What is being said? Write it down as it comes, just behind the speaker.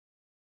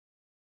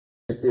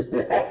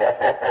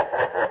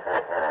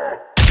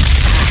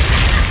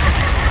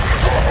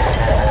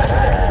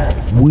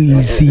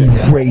Weezy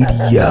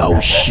Radio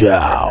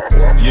Show.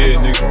 Yeah,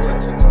 nigga.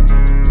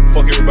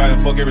 Fuck everybody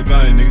and fuck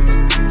everything, nigga.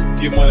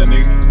 Get money,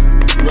 nigga.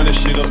 Run that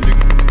shit up,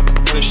 nigga.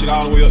 Run that shit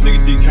all the way up,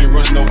 nigga. You can't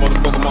run it no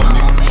motherfucking more,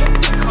 nigga.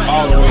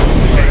 All the way up,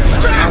 nigga.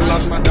 I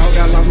lost my dog,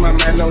 I lost my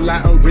mind, no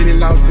lie, I'm really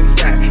lost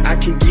inside. I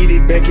can get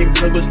it back in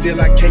blood, but still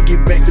I can't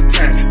get back the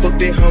time. Fuck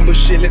that humble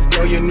shit, let's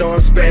go, you know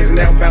I'm spazzing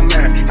out by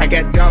mine. I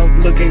got dogs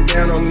looking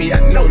down on me, I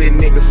know that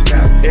nigga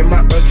spout. And my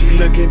auntie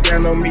looking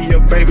down on me,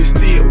 your baby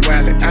still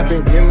wildin'. I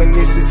been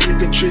reminiscing,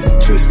 sipping,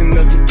 twisting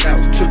up the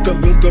clouds. Took a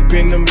look up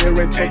in the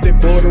mirror and take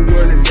that boy, the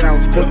world is out.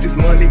 Fuck this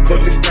money,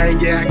 fuck this thing,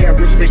 yeah, I got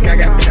respect, I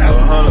got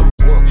power.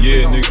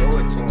 Yeah, nigga.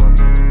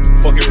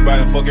 Fuck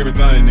everybody and fuck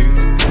everything, nigga.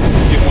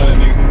 Get money,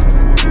 nigga.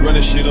 Run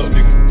that shit up,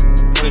 nigga.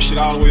 Run that shit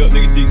all the way up,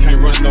 nigga. You can't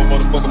run it no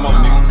motherfucking more,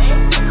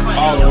 nigga.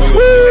 All the way up,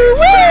 nigga.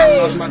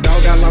 I lost my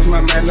dog, I lost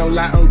my mind, no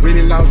lie, I'm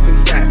really lost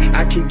inside.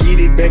 I can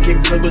get it back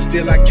in blood, but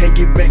still I can't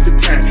get back the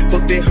time.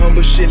 Fuck that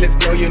humble shit, let's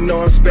go, you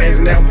know I'm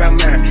spazzing out by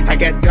mine. I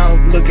got dogs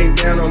looking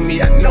down on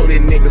me, I know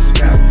that nigga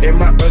spout.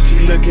 And my auntie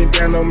looking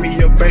down on me,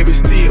 your baby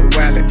still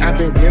wildin'. I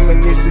been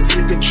reminiscing,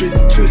 sipping,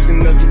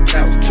 twisting up the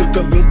clouds. Took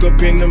a look up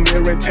in the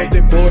mirror and take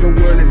that boy, the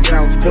world is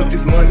out. Fuck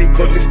this money,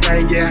 fuck this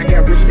thing, yeah, I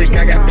got respect,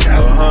 I got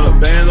power.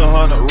 100 bands,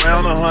 100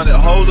 round, 100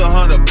 hoes,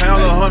 100 pounds,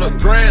 100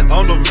 grand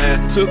on the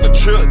man. Took a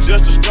trip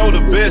just to score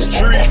the best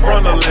trees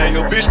from the land.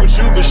 Your bitch with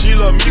you, but she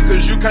love me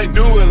cause you can't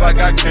do it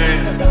like I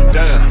can.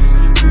 Damn,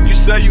 you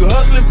say you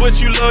hustling, but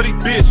you love these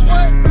bitches.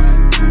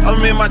 I'm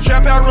in my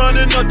trap out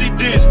running up these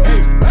dishes.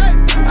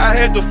 I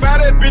had to fire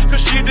that bitch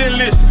cause she didn't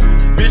listen.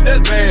 Bitch,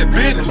 that's bad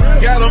business.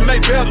 Gotta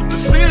make better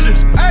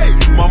decisions. Hey,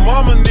 my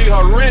mama need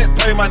her rent,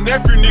 pay my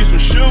nephew need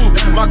some shoes.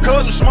 My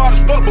cousin smart as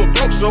fuck but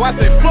broke, so I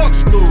say fuck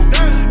school.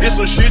 It's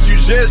some shit you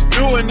just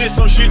do and it's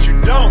some shit you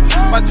don't.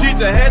 My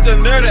teacher had the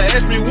nerve to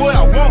ask me what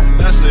I want.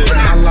 I said,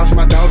 I lost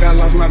my dog, I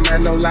lost my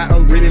mind, no lie,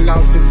 I'm really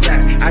lost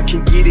inside. I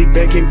can get it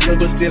back in blood,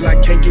 but still I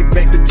can't get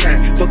back the time.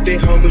 Fuck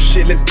that humble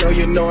shit, let's go,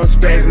 you know I'm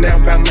spazzing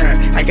out by mine.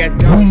 I got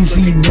dogs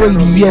Weezy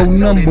Radio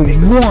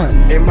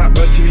 #1. And my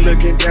auntie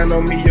looking down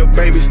on me, your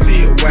baby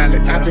still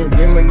wildin'. I been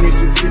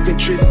reminiscing, sipping,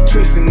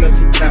 twisting up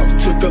the clouds.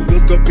 Took a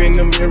look up in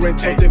the mirror and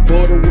take that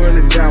boy, the world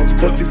is out.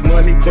 Fuck this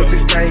money, fuck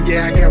this thing,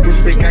 yeah, I got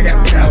respect, I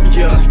got power.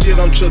 Yeah, I still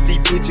don't trust these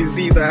bitches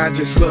either, I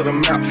just slut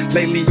them out.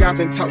 Lately I've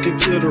been talking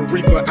to the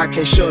reaper, I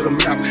can't shut them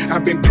out.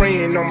 I've been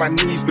praying on my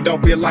knees, but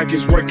don't feel like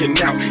it's working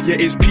out. Yeah,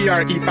 it's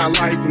PRE for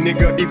life,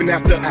 nigga, even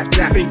after I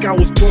die. Think I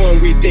was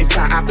born with this,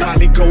 I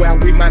probably go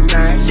out with my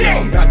nine. Yeah,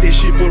 I'm about this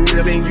shit for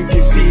real and you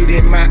can see it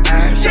in my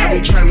eyes. I've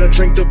been trying to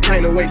drink the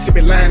pain away,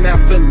 sipping line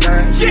after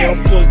line. Yeah, I'm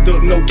fucked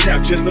up, no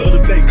cap, just the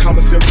other day, call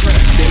myself crap.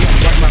 Then I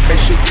wipe my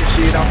face, shoot this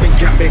shit off and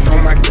got back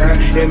on my grind.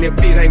 And if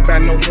it ain't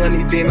about no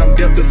money, then I'm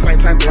deaf the same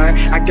time blind.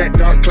 I got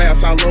dark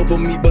clouds all over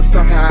me, but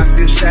somehow I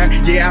still shine.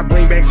 Yeah, I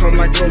bring back home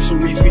like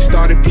groceries, we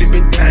started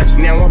flipping dimes.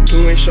 Now I'm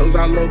doing shows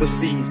all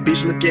overseas,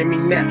 bitch look at me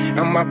now.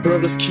 I'm my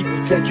brother's keeper,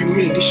 fuck you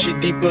mean, this shit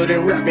deeper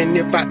than rap. And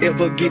if I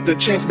ever get the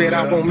chance, bet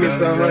I won't miss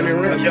 100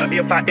 raps. Yeah,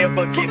 if I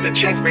ever get the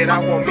chance, bet I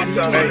won't miss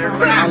 100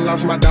 raps. I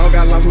lost my dog,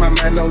 I lost my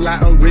mind, no lie,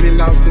 I'm really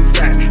lost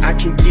inside. I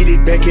can get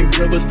it back in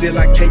blood, but still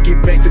I can't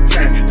get back the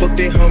time. Fuck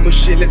that humble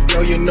shit, let's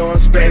go, you know I'm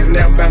spazzing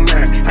out by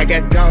mine. I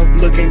got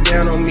dogs looking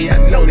down on me, I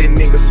know that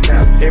nigga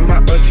spout. And my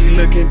auntie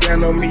looking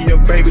down on me, your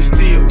baby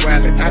still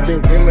wildin'. I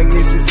been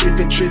reminiscing,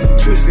 sipping,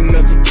 twisting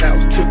up the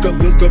clouds. Took a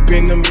look up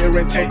in the mirror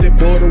and take that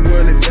boy, the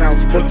world is out.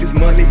 Fuck this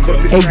money,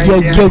 fuck this Hey,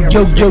 thing,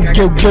 yo,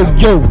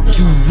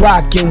 you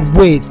rockin'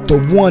 with the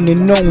one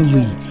and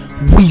only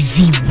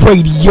Weezy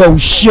Radio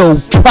Show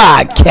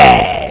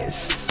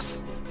Podcast.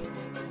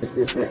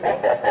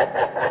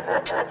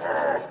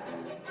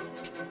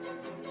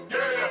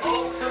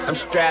 I'm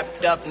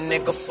strapped up,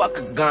 nigga, fuck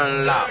a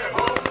gun lock.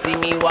 See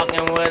me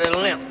walking with a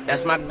limp,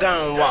 that's my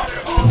gun walk.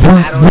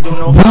 I don't do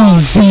no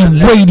Weezy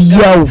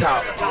Radio.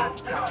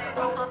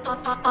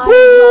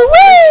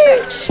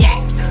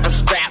 I'm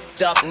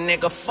strapped up,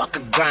 nigga, fuck a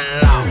gun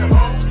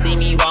lock. See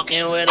me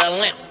walking with a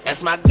limp,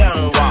 that's my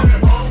gun walk.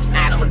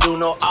 I don't do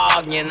no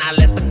arguing, I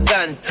let the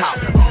gun talk.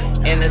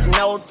 And there's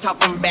no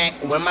talking back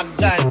when my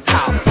gun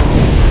talk.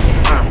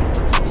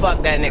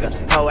 Fuck that nigga,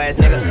 hoe ass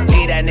nigga.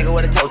 Leave that nigga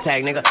with a toe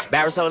tag, nigga.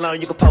 Barrel so long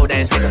you can pole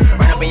dance, nigga.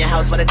 Run up in your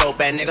house for the dope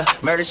ass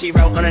nigga. Murder she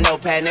wrote on a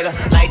notepad, nigga.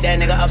 Light that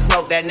nigga up,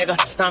 smoke that nigga.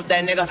 Stomp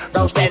that nigga,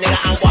 roast that nigga.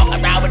 I'm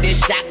walking around with this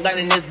shotgun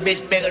and this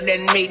bitch bigger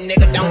than me,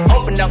 nigga. Don't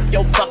open up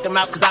your fucking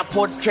mouth, cause I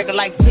pull the trigger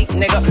like teeth,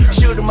 nigga.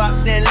 Shoot 'em up,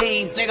 then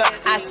leave, nigga.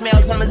 I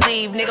smell summer's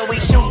eve, nigga. We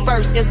shoot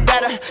first, it's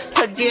better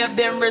to give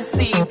than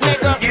receive,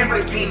 nigga. Get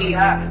bikini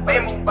high,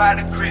 they move by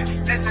the crib.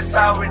 This is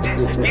how it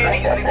is. Get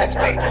these niggas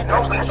fake,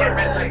 no one can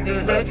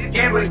relate.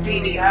 Get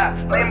bikini high,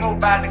 they move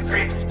by the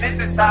crib. This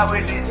is how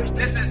it is.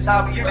 This is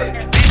how we live.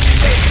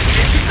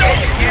 Bitches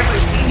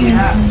Lamborghini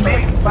high,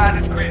 made by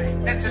the crib.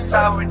 This is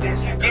how it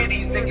is. Yeah,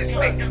 these niggas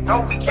fake.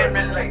 No, we can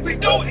relate. We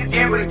do it.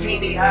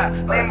 Lamborghini high,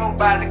 Lambo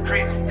by the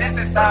crib. This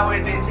is how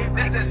it is.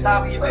 This is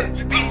how we live.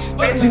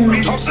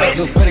 Bitches.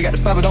 Look, buddy, got the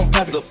fiber, don't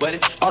pop it. Look, buddy,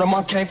 all the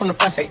mark came from the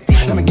fast.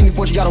 Let me give me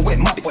Forgiato wet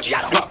mop it.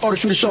 Block order,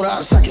 shoot a shoulder out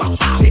of socket.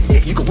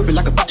 You can whip it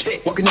like a botch.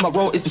 Walking in my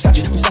road, it's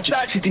Versace.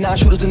 69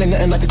 shooters and they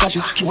nothing like to touch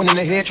you. Keep one in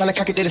the head, tryna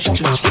cock it, they shot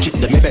you. Switch it,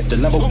 the Maybach, the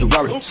Lambo, the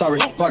Rari. Sorry,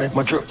 pardon,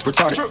 my drip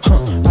retarded.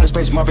 Outer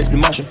space, Marvin, the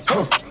Martian.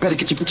 Better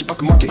get your bitch up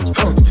the market.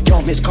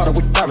 Young Vince Carter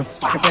with the diamond.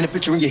 I can paint a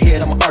picture in your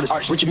head, I'm an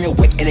artist. Richard Mille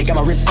wet, and they got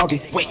my wrist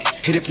soggy.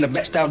 Hit it from the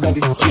back style, don't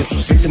get.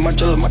 Mixing my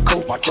gel with my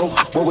coat, my throat.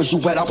 Where was you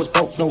at? I was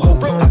broke, no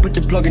hope. I put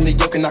the plug in the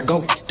yoke and I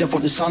go. Death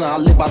on the sauna, I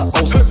live by the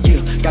oath.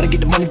 Yeah, gotta get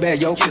the money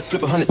back, yo.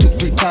 Flip 100, 2,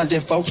 3 times,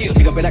 then 4.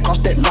 Nigga, better cross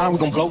that line, we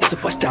gon' blow. It's a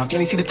touchdown,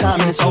 can't even see the time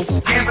and it's over.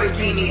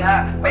 Lamborghini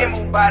high,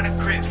 Lambo by the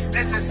crib.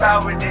 This is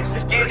how it is.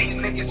 Yeah, these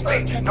niggas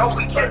fake. No,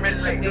 we can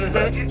relate.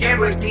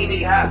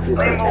 Lamborghini high,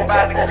 Lambo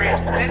by the crib.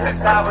 This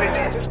is how it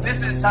is.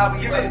 This is how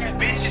we live.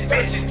 Bitches.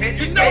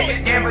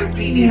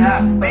 Lamborghini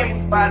high,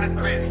 Lambo by the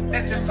crib.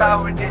 This is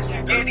how it is.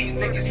 Yeah, these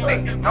niggas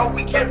fake. No,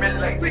 we can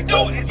relate.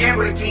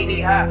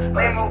 Lamborghini high,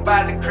 Lambo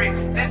by the crib.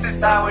 This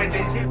is how it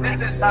is.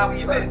 This is how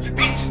we live.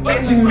 Bitches.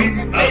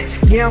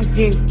 Yeah, I'm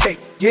getting cake.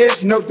 Yeah,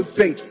 it's no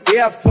debate.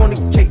 Yeah, I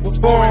fornicate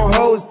with foreign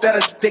hoes that I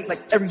date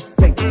like every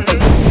day.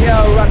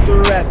 Yeah, I rock the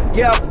rap.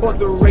 Yeah, I bought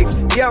the race.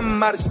 Yeah,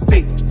 I'm out of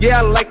state. Yeah,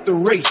 I like the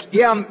race.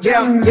 Yeah, I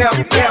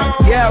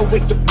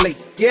wake up late.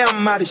 Yeah,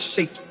 I'm out of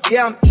shape.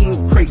 Yeah, I'm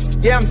eating crepes.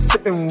 Yeah, I'm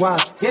sipping wine.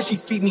 Yeah, she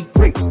feed me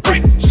grapes.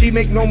 She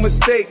make no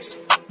mistakes.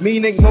 Me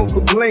make no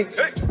complaints.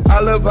 I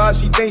love how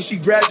she thinks she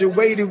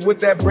graduated with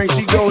that brain.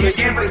 She go to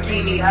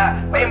Lamborghini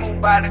high, Lambo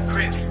by the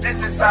crib.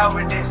 This is how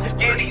it is.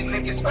 Yeah, these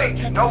niggas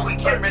fake. No, we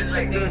can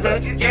relate.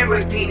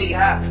 Lamborghini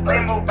high,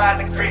 Lambo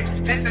by the crib.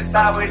 This is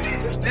how it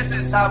is. This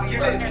is how we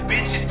live.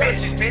 Bitches.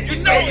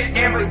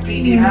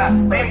 Lamborghini high,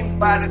 Lambo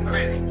by the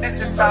crib. This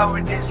is how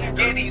it is.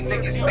 Yeah, these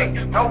niggas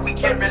fake. No, we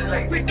can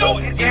relate.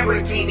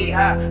 Lamborghini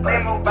high,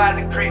 Lambo by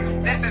the crib.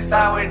 This is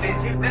how it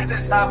is. This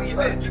is how we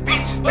live.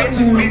 Bitches.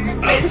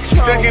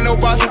 Stuck in no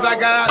bosses, I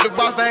got out the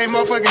boss, I ain't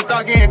motherfucking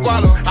stuck in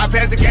Gualo. I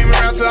passed the game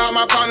around to all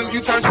my partners,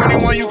 you turn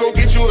 21, you go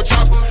get you a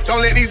chopper.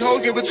 Don't let these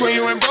hoes get between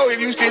you and bro, if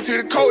you stick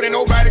to the code, and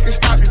nobody can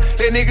stop you.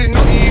 That niggas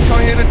know you ain't come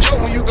here to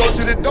joke, when you go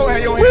to the door,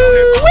 have your hand on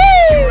that ball.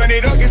 You run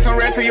it up, get some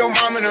rest of your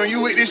mama, know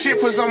you with this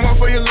shit, put some more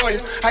for your lawyer.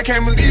 I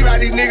can't believe how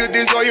these niggas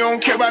disloyal, don't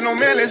care about no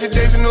man, less a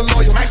Jason no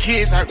lawyer. My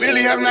kids, I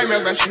really have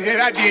nightmares about shit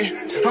that I did.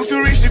 I'm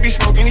too rich to be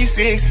smoking these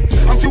cigs,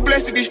 I'm too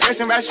blessed to be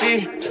stressing about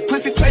shit.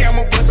 Pussy play,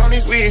 I'ma bust on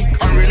this wig.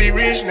 I'm really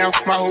rich now,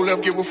 my whole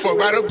life give a fuck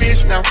about a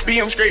bitch now.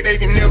 BM straight,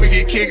 they can never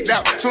get kicked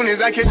out. Soon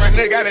as I kick my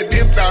nut, gotta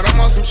dip out. I'm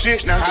on some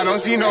shit now. I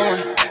don't see no one.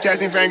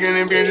 Jackson, Franklin,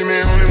 and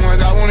Benjamin, only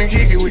ones I wanna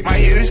kick it with. My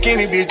head is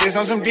skinny, bitch, just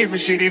on some different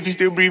shit. If you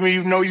still breathing,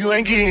 you know you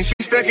ain't getting shit.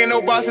 Stuck in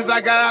no bosses,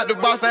 I got out the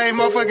boss, I ain't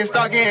motherfucking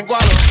stuck in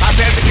Gualo. I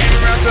passed the game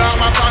around to all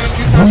my partners,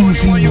 you turn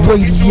 21, you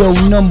won't get you a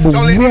number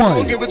Don't let these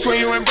hoes one. get between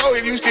you and bro,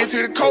 if you stick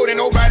to the code, and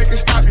nobody can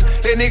stop you.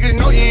 That niggas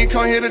know you ain't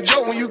come here to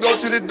joke, when you go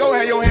to the door,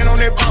 have your hand on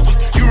that bopper.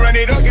 You run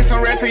it up, get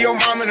some rest of your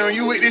mama, know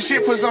you with this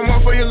shit, put some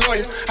more for your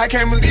lawyer. I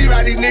can't believe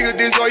how these niggas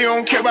disloyal,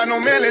 don't care about no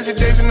man, less a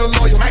Jason no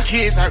lawyer. My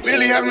kids, I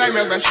really have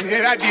nightmares about shit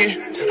that I did.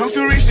 I'm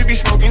too rich to be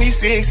smoking these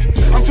cigs,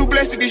 I'm too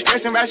blessed to be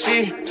stressing about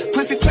shit.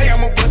 Pussy play,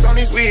 I'ma bust on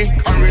this wig.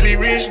 I'm really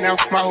rich now,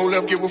 my whole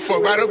life give a fuck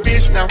about a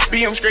bitch now.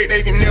 BM straight,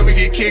 they can never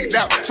get kicked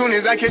out. Soon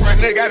as I kick my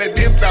nut, gotta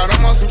dip out.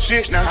 I'm on some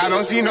shit now, I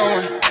don't see no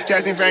one.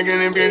 Jackson,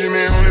 Franklin, and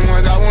Benjamin, only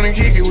ones I wanna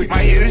kick it with.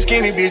 My head is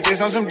skinny, bitch,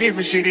 just on some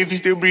different shit. If you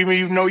still breathing,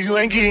 you know you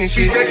ain't getting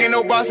shit. Stuck in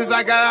no bosses,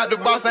 I got out the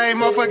boss, I ain't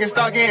motherfucking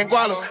stuck in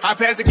Gualo. I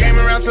passed the game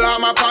around to all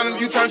my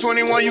partners, you turn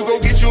 21, you go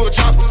get you a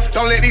chopper.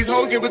 Don't let these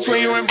hoes get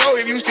between you and bro,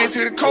 if you stick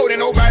to the code, and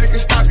nobody can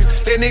stop you.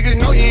 That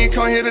niggas know you ain't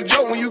come here to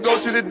joke, when you go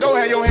to the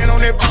door, have your hand on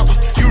that bopper.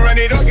 You run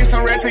it up, get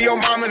some rest of your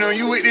mama, know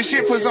you with this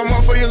shit, put some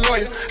more for your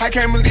lawyer. I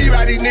can't believe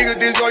how these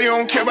niggas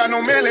disloyal, don't care about no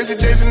man, less a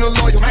Jason no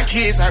lawyer. My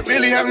kids, I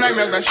really have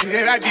nightmares about shit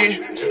that I did.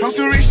 I'm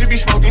too rich to be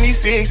smoking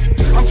these cigs,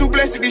 I'm too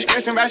blessed to be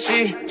stressing about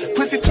shit.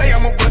 Pussy play,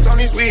 I'ma bust on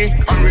this wig.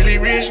 I'm really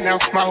rich now,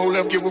 my whole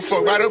life give a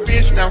fuck about a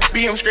bitch now.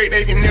 BM straight,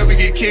 they can never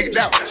get kicked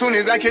out. Soon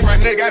as I kick my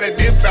nut, gotta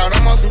dip out.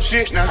 I'm on some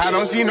shit now, I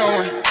don't see no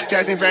one.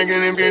 Jackson,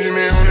 Franklin, and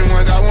Benjamin, only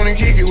ones I wanna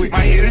kick it with.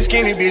 My head is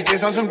skinny, bitch,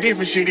 just on some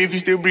different shit. If you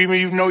still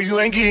breathing, you know you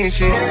ain't getting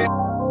shit.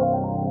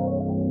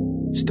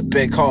 It's the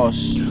big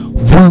horse.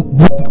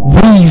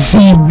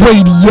 Weezy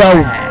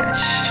Radio.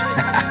 Weezy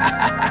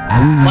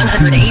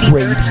 180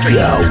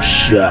 Radio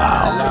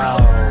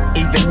Show.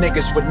 Even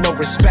niggas with no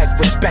respect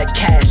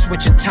cash.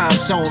 Switching time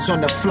zones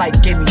on the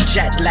flight gave me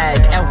jet lag.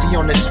 LV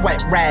on the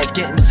sweat rag,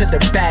 getting to the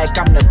bag.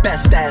 I'm the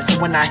best ass, so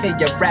when I hear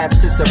your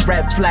raps, it's a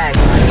red flag.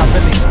 I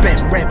really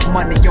spent rent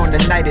money on the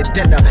night of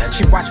dinner.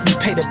 She watched me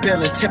pay the bill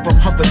and tip him,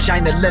 her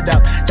vagina lit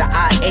up. The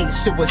I-8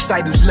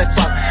 suicidals lift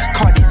up.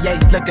 Cartier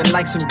looking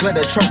like some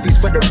glitter. Trophies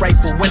for the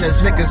rightful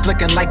winners. Niggas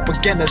looking like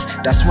beginners.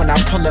 That's when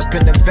I pull up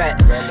in the vet.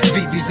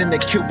 VV's in the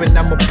Cuban,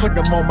 I'ma put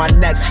them on my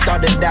neck.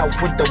 Started out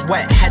with the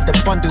wet, had the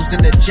bundles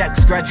in the jet.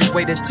 ejects.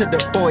 Graduated to the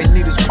boy,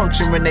 needles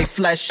puncturing they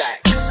flesh.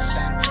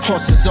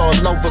 Horses all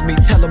over me,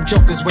 tell them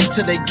jokers wait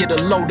till they get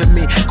a load of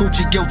me.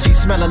 Gucci guilty,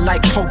 smelling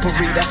like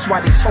potpourri. That's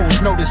why these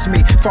hoes notice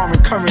me.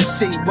 Foreign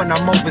currency when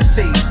I'm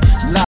overseas.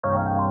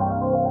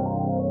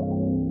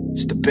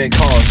 It's the big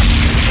horse.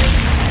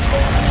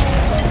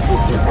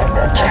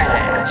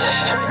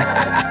 Cash.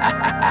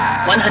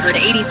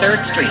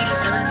 183rd Street.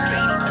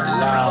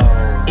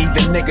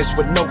 Even niggas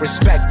with no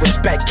respect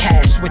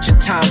cash. Switching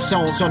time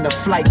zones on the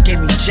flight gave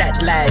me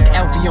jet lag.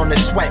 LV on the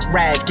sweat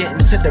rag,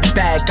 getting to the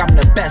bag. I'm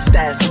the best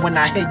ass. When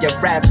I hear your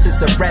raps,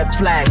 it's a red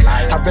flag.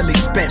 I really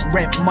spent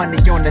rent money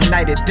on the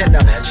night of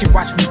dinner. She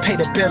watched me pay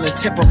the bill and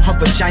tip 'em. Her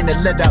vagina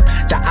lit up.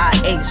 The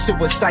I-8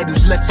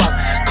 suicidals lift up.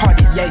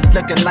 Cartier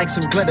looking like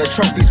some glitter.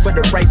 Trophies for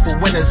the rightful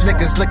winners.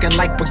 Niggas looking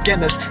like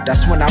beginners.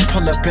 That's when I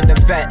pull up in the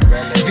vet.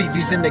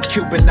 VV's in the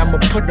Cuban, I'ma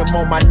put them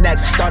on my neck.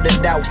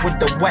 Started out with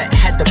the wet,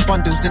 had the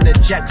bundles in the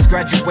jet.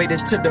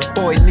 Graduated to the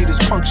boy, needles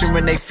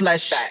puncturing they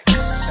flesh.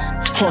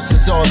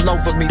 Horses all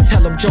over me,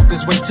 tell them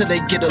jokers wait till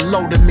they get a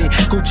load of me.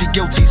 Gucci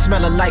guilty,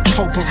 smelling like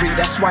potpourri.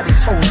 That's why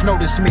these hoes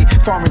notice me.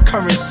 Foreign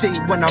currency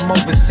when I'm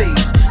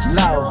overseas.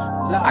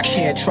 Low, I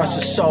can't trust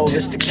a soul,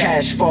 it's the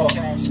cash fault.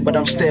 But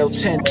I'm still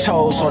 10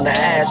 toes on the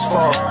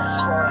asphalt.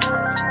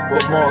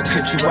 What more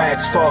could you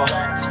ask for?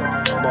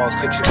 What more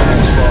could you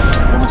ask for?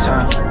 One more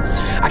time.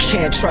 I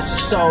can't trust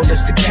a soul,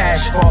 it's the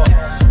cash fault.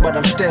 But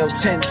I'm still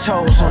 10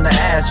 toes on the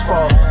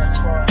asphalt.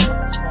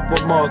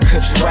 What more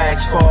could you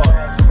ask for?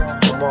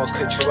 What more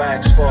could you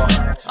ask for?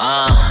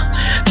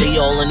 They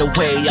all in the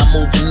way, I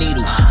move the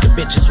needle. The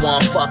bitches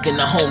want fuck and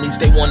the homies,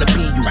 they wanna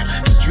be you.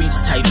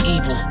 Streets type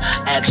evil,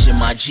 action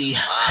my G.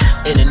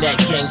 Internet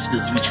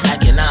gangsters, we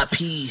tracking our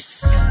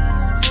peace.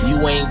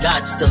 You ain't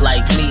got to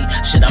like me,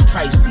 shit I'm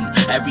pricey.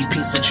 Every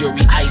piece of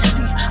jewelry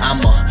icy.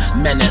 I'm a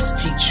menace,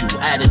 teach you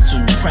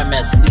attitude,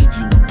 premise leave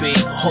you. Big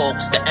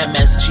hawks, the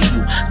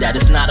MSGU. That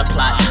is not a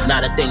plot,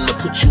 not a thing to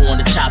put you on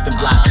the chopping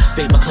block.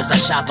 Fake because I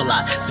shop a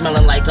lot,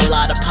 smelling like a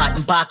lot of pot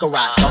and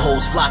baccarat. The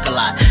hoes flock a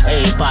lot,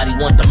 everybody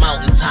want the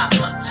mountaintop.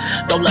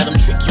 Don't let them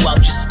trick you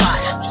out your spot.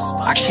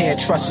 I can't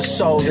trust a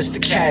soul, it's the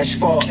cash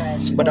fault.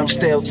 But I'm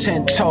still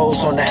 10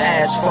 toes on the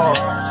asphalt.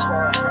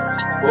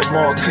 What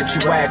more could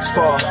you ask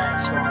for?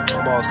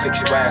 What more could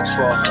you ask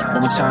for?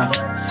 One more time.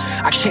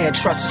 I can't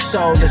trust a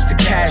soul, it's the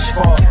cash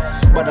fault.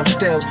 But I'm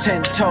still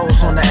 10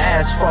 toes on the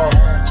asphalt.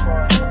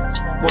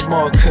 What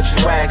more could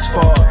you ask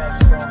for?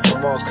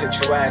 What more could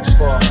you ask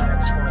for?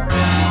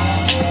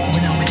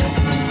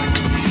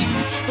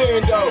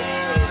 Stand out.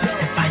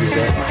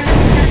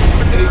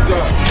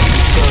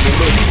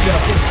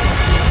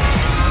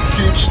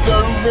 Keep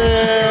stirring.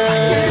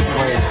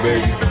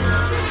 Baby.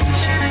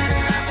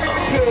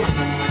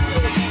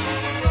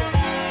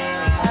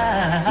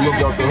 Look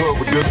out the hood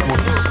with this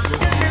one.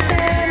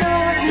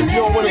 If you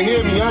don't wanna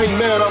hear me, I ain't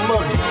mad, I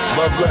love you.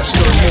 Love that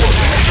shit more.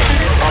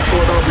 I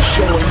thought I was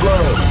showing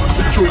love.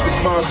 The truth is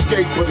my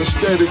escape, but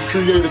instead it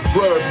created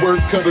grudge.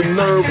 Words cut a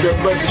nerve that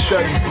led to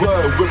shatter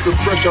blood. Whip it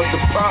fresh out the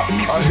pot.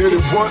 I hit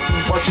it once,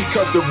 watch you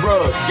cut the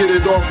rug. Get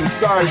it off from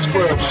side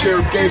scrub. Share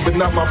a game, but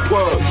not my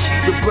plug.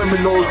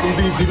 Subliminals from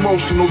these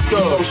emotional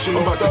thugs.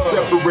 I'm about to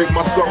separate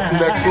myself from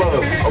that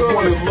club. I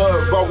wanted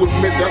love, I would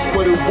admit that's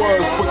what it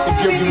was. Quick to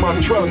give you my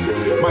trust.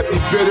 Might be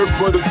bitter,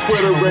 but a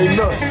quitter ain't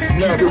us.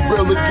 Keep it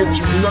real, it get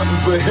you nothing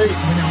but hate.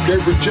 They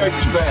reject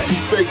you.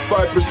 These fake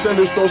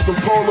 5%ers throw some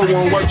polo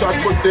on. Watch how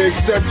quick they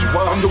accept you.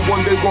 I'm the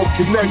one they won't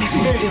connect to.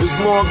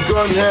 This long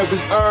gun have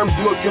his arms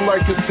looking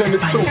like it's 10 to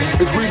 2.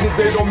 It's reasons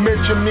they don't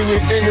mention me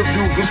in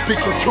interviews. I'm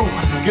speaking truth.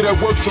 Get at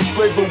work some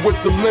flavor with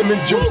the lemon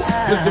juice.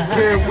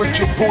 Disappearing with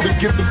your boo to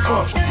get the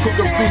cook. Cook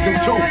up season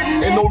 2.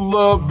 Ain't no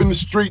love in the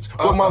streets,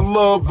 but my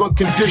love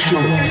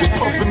unconditional. Just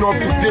pumping off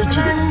the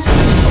digital.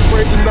 I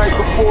prayed the night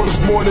before, this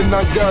morning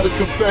I got a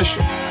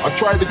confession. I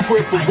tried to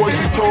quit, but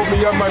voices told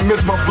me I might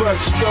miss my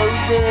blessing.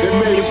 They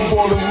made us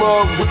fall in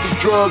love with the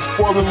drugs,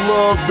 fall in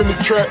love in the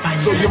trap.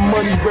 So your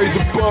money raised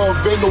above,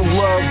 ain't no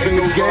love in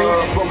the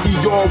game. But we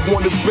all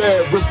want it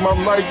bad, risk my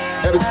life.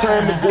 At a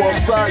time to go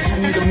outside, you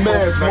need a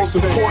mask. Most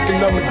important,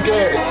 I'm a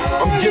dad.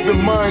 I'm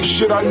giving mine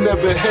shit I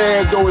never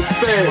had, though it's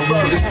fast.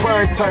 It's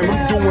prime time,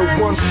 I'm doing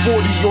 140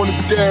 on the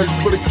dash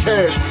for the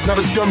cash. Not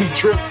a dummy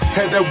trip,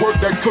 had that work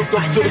that cooked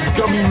up to the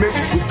gummy mix.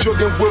 Was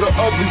jugging with an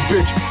ugly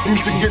bitch.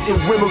 Used to get the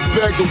Reynolds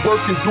bag to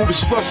work and do the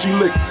slushy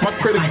lick. My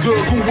credit good,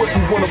 who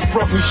wouldn't wanna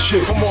front me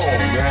shit? Come on,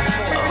 man.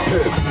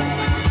 Piff.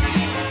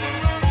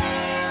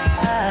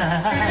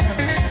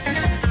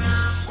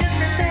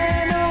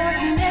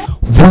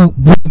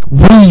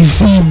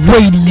 Weezy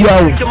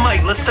Radio. Check your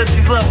mic, let's test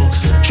these levels.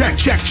 Check,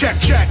 check, check,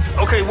 check.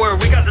 Okay,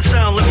 word, we got the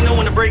sound. Let me know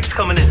when the break's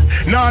coming in.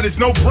 Nah, there's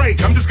no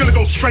break. I'm just gonna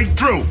go straight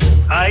through.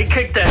 Alright,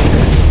 kick that.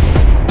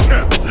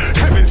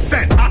 Heaven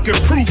sent, I can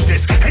prove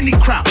this. Any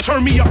crowd,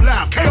 turn me up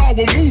loud. KR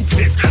will move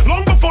this.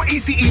 Long before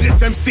ECE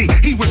this MC,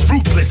 he was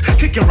ruthless.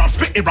 Kicking rhymes,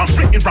 spitting rhymes,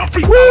 freestyle. I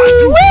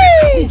do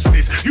this. Who's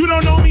this? You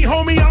don't know me,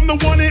 homie. I'm the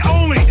one and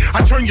only.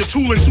 I turn your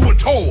tool into a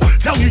toll.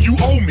 Tell you you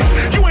owe me.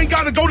 You ain't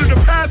gotta go to the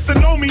past to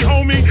know me,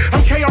 homie.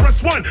 I'm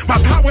KRS-One, my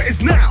power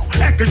is now.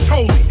 Eckhart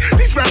Tolle.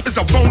 These rappers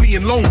are bony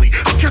and lonely.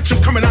 I'll catch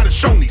them coming out of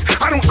Shoney's.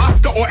 I don't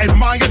Oscar or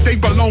admire, they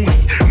baloney.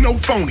 No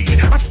phony.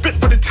 I spit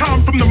for the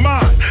time from the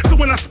mind. So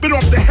when I spit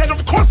off the head,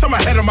 of course I'm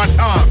ahead of my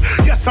time.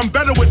 Yes, I'm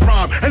better with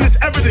rhyme, and it's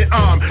evident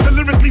I'm the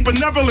lyrically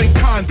benevolent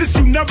kind. This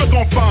you never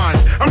gon' find.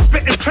 I'm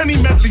spitting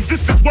plenty medleys.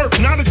 This is work,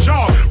 not a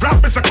job.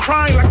 Rappers are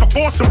crying like a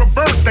boss in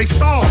reverse. They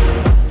solve.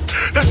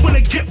 That's when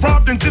they get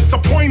robbed and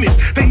disappointed.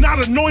 They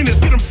not anointed,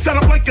 get them set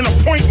up like an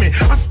appointment.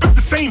 I spit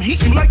the same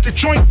heat you like to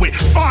joint with.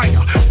 Fire,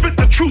 spit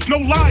the truth, no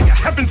liar.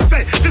 Heaven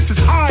sent, this is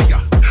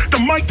higher. The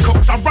mic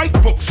cooks, I write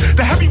books.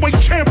 The heavyweight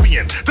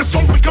champion. The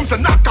song becomes a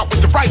knockout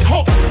with the right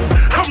hook.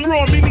 I'm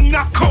raw, meaning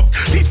not cooked.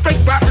 These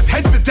fake rappers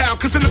heads are down,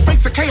 cause in the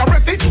face of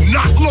KRS they do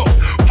not look.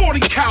 40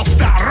 cal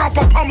style,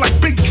 rap-a-pum like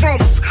big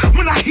drums.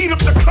 When I heat up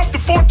the club to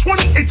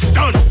 420, it's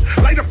done.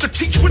 Light up the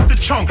teach with the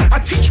chunk. I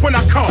teach when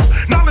I come.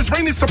 Knowledge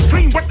reigning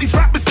supreme, what these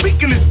rappers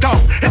speaking is dumb.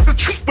 It's a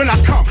treat when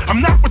I come.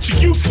 I'm not what you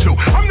used to.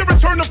 I'm the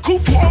return of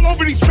Khufu all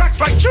over these tracks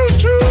like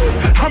choo-choo.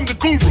 I'm the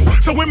guru,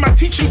 so when my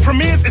teaching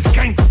premieres, it's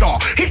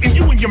Gangstar. Hitting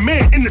you and your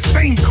man in the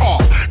same car.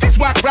 These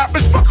whack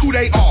rappers, fuck who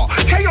they are.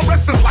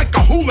 KRS is like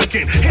a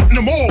hooligan, hitting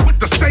them all with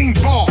the same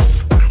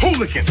bars.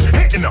 Hooligans,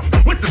 hitting them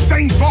with the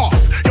same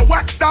bars. Your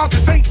whack style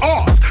just ain't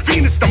ours.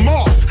 Venus to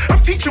Mars.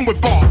 I'm teaching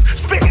with bars,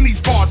 spitting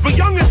these bars. But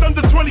youngins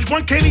under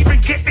 21 can't even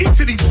get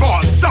into these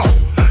bars. So,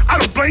 I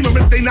don't blame them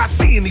if they not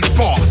seeing these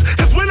bars.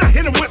 Cause when I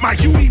hit them with my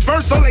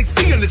universe, all they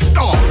seeing is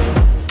stars.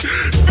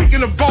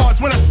 Speaking of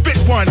bars, when I spit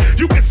one,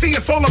 you can see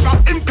it's all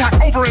about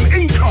impact over an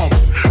income.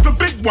 The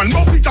big one,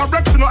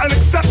 multi-directional and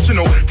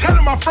exceptional. 10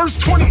 of my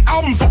first 20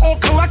 albums are all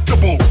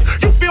collectibles.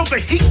 You feel the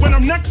heat when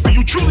I'm next to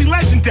you, truly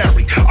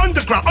legendary.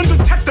 Underground,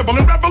 undetectable,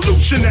 and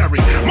revolutionary.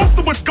 Most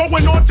of what's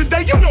going on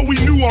today, you know we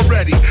knew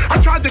already. I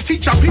tried to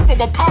teach our people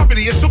about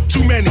poverty, it took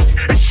too many.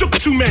 It shook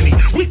too many.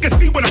 We can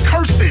see what a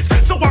curse is.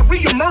 So I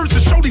re-emerge to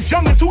show these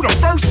youngins who the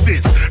first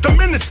is. The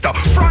minister,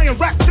 frying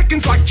rap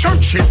chickens like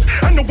churches.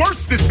 And the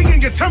worst is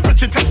seeing your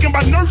temperature taken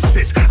by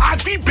nurses.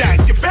 IV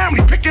bags, your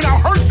family picking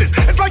out hearses.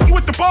 It's like you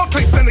at the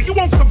Barclays Center, you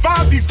won't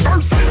survive these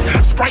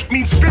verses. Sprite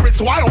means spirit,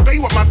 so I obey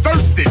what my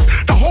thirst is.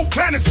 The whole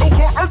planet,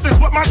 so-called Earth, is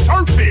what my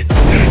turf is.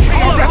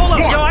 Hold up,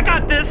 yo, I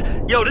got this.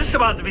 Yo, this is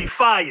about to be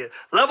fire.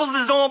 Levels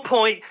is on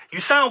point.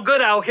 You sound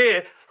good out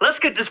here. Let's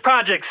get this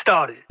project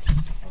started.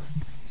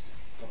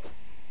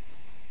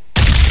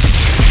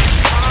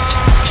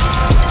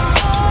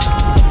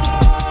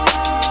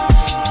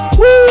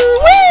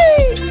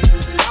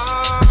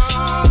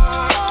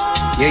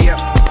 Yeah.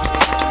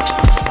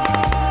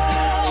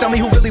 Tell me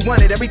who really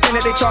wanted everything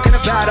that they talking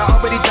about. I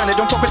already done it.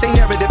 Don't fuck with they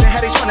narrative. And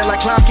how they spun it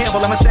like Clive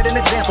Campbell. I'ma set an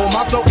example.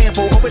 My flow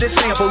ample over this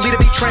sample. Leader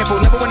be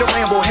trampled. Never went to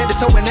Rambo. Head to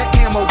toe in that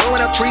camo.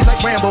 Growing up trees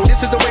like Rambo.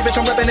 This is the way, bitch.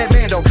 I'm repping that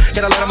bando.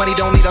 Got a lot of money.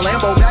 Don't need a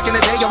Lambo. Back in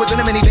the day, I was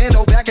in a minivan.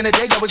 Oh, back in the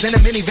day, I was in a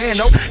minivan.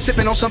 No,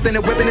 sipping on something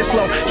and whipping it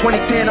slow.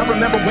 2010, I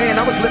remember when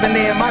I was living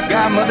there. My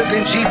godmother's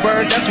in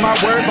G-Bird. That's my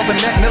word.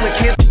 Bumping Mac Miller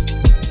kids.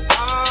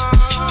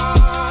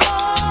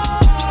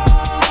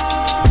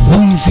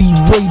 Weezy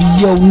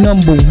Radio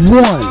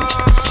 #1.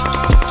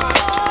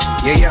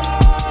 Yeah.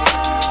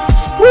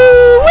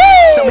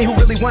 Tell me who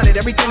really wanted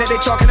everything that they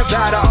talking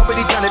about. I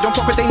already done it. Don't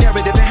fuck with they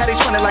narrative and how they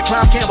spun it like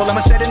Clive Campbell.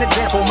 I'ma set an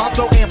example. My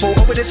flow ample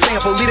over this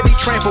sample. Leader be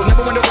trampled.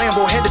 Never went to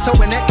Rambo. Head to toe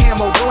in that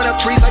camo. Growing up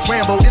trees like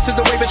Rambo. This is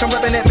the way, bitch. I'm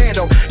repping that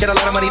bando. Got a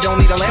lot of money. Don't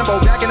need a Lambo.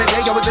 Back in the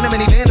day, I was in a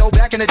minivan. Oh,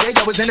 back in the day,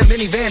 I was in a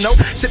minivan. No,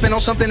 sipping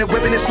on something and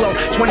whipping it slow.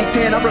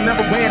 2010, I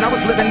remember when I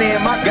was living there.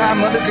 My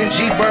godmother's in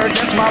G-Bird.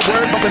 That's my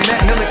word. Bumping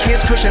Mac Miller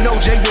kids, cushion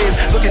OJ Wiz.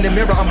 Look in the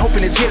mirror. I'm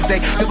hoping it's his day.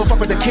 Give a fuck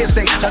what the kids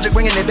say. Logic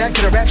bringing it back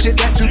to the rap shit.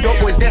 That two dope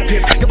boys, that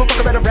pip. Give a fuck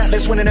about a rap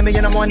list. Winning $1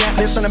 million, I'm on that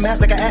list. On the map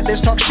like an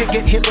atlas. Talk shit,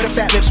 get hit with a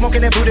fat lip.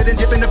 Smoking that booted and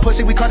dipping the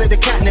pussy. We call it the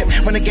catnip.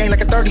 Run the game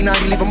like a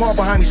 30-90. Leave them all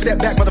behind me. Step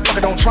back,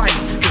 motherfucker, don't try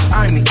me. Cause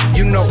I'm me.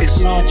 You know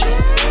it's logic.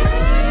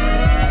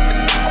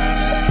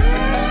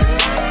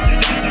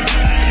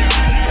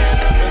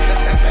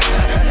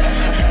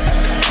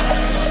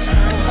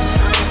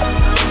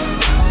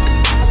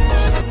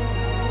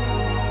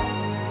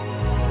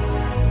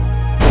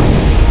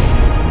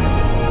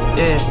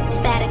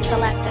 Static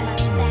Selector.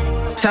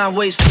 Time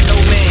waits for no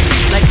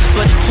man. Life is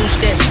but a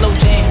two-step slow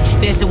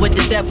jam. Dancing with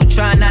the devil,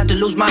 trying not to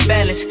lose my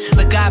balance.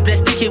 But God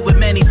bless the kid with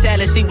many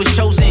talents. He was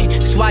chosen.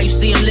 That's why you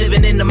see him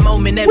living in the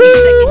moment. Every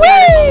second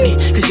gotta own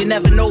it. Cause you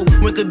never know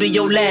when could be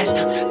your last.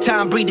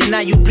 Time breathing,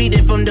 now you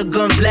breathing from the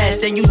gun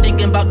blast. Then you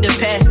thinking about the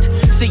past.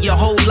 See your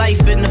whole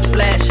life in the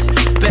flash.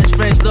 Best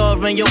friends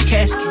love in your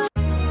casket.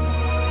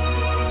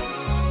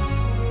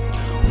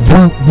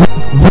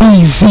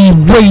 Weezy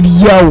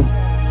Radio.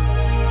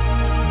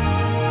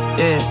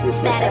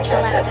 Static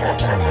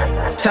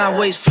Selector. Time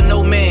waits for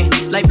no man.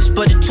 Life is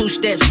but a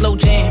two-step slow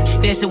jam.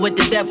 Dancing with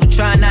the devil,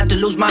 trying not to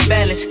lose my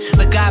balance.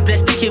 But God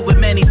bless the kid with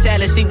many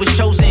talents. He was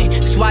chosen.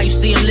 That's why you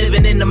see him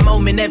living in the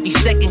moment. Every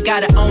second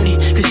gotta own it.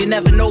 Cause you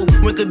never know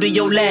when could be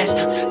your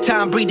last.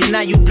 Time breathing,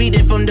 now you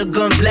breathing from the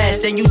gun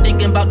blast. Then you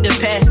thinking about the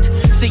past.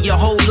 See your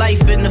whole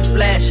life in the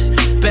flash.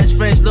 best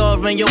friends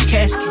lower in your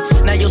casket.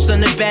 Now your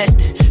son a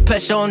bastard.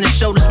 Pressure on the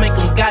shoulders make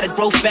them gotta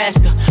grow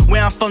faster.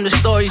 Where I'm from, the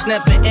stories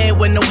never end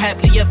with no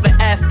happily ever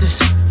afters.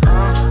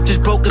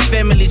 Just broken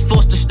families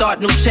forced to start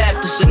new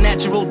chapters. A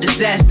natural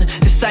disaster,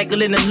 the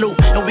cycle in the loop,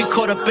 and we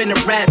caught up in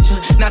the rapture.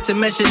 Not to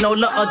mention all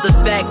the other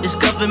factors.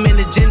 Government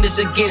agendas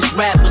against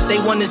rappers. They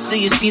wanna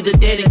see us either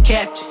dead or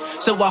captured.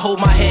 So I hold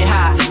my head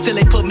high till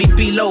they put me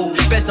below.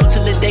 Best know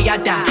till the day I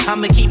die,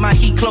 I'ma keep my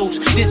heat close.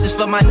 This is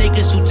for my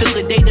niggas who took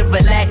a day to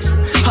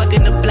relax.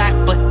 Hugging the block,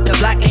 but the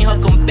block ain't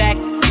hug 'em back.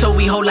 So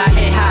we hold our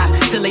head high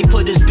till they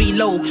put us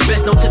below.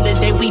 Best know till the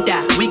day we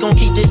die, we gon'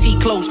 keep this heat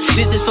close.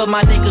 This is for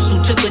my niggas who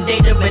took a day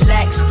to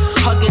relax.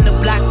 Hugging the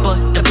block,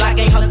 but the block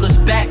ain't hug us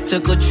back.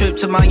 Took a trip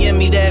to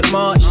Miami that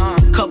March.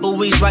 Couple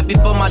weeks right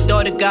before my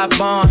daughter got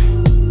born.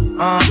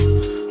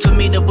 To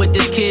meet up with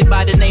this kid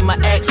by the name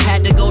of X.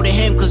 Had to go to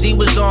him cause he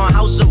was on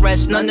house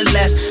arrest.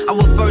 Nonetheless,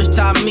 our first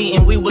time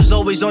meeting, we was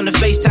always on the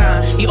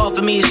FaceTime. He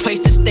offered me his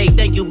place to stay,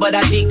 thank you, but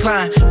I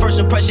declined. First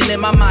impression in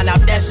my mind, now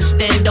that's a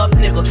stand-up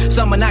nigga.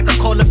 Someone I could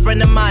call a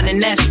friend of mine,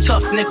 and that's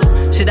tough, nigga.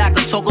 Shit I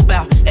could talk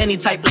about, any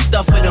type of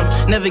stuff with him.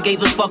 Never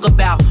gave a fuck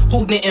about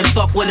who didn't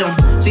fuck with him.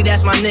 See,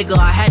 that's my nigga,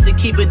 I had to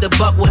keep it the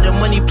buck with him.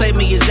 When he played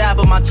me his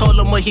album, I told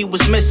him what he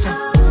was missing.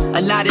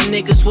 A lot of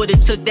niggas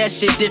would've took that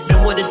shit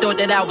different, would've thought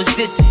that I was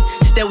dissing.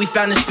 Instead we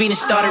found this beat and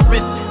started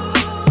riffing.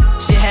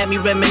 Shit had me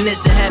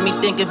reminiscing, had me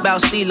thinking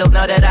about Stilo.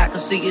 Now that I can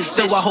see it,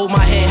 so I hold my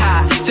head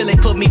high till they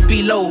put me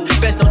below.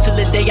 Best know till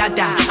the day I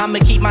die, I'ma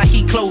keep my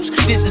heat close.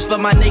 This is for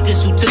my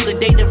niggas who took a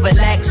day to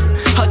relax.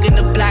 Hugging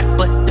the block,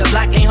 but the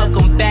block ain't hug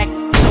 'em back.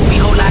 So we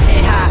hold our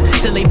head high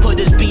till they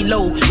put us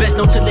below. Best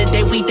know till the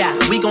day we die,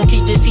 we gon'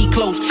 keep this heat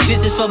close.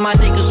 This is for my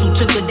niggas who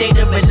took a day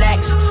to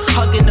relax.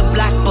 Hugging the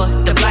block,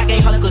 but the block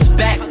ain't hug us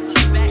back.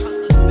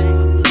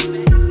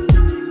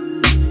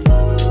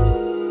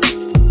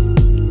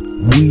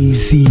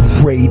 Weezy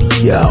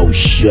Radio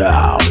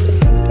Show.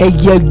 Hey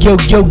yo yo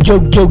yo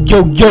yo yo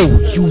yo yo,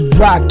 you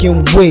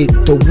rockin' with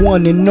the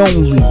one and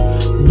only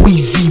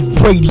Weezy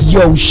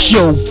Radio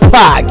Show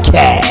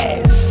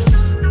podcast.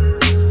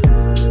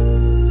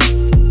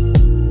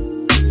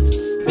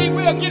 See,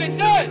 we'll get it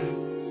done.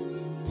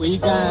 Will you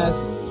guys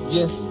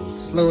just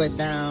slow it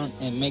down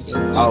and make it?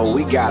 Oh,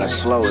 we gotta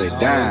slow it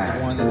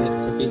down.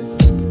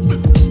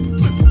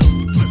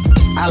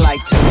 I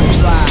like to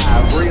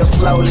drive real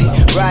slowly,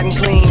 riding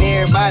clean,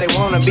 everybody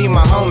wanna be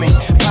my homie.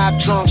 Pop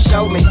trunk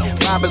show me,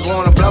 poppers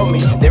wanna blow me.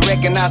 They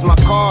recognize my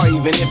car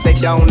even if they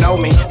don't know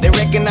me. They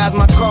recognize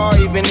my car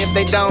even if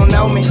they don't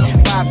know me.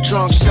 Pop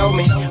trunk show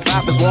me,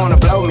 poppers wanna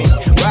blow me.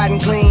 Riding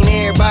clean,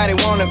 everybody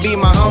wanna be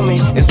my homie.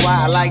 That's why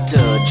I like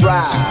to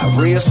drive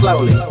real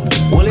slowly.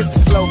 Well, it's the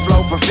slow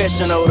flow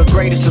professional, the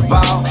greatest of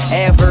all.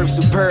 Adverb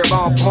superb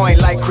on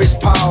point like Chris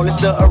Paul. It's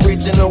the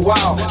original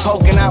wall,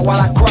 poking out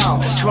while I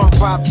crawl. Trunk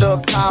propped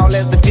up tall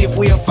as the fifth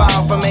wheel fall.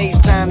 From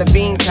H-Town to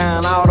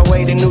Beantown, all the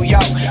way to New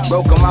York.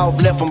 Broke them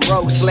off, left them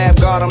broke, slab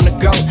guard them to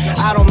go.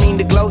 I don't mean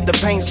to gloat, the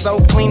paint so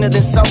cleaner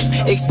than soap.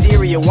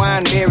 Exterior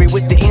wineberry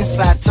with the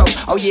inside toe.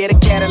 Oh yeah, the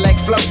Cadillac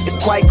float is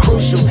quite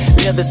crucial.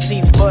 Leather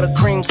seats,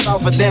 buttercream,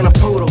 softer than a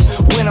poodle.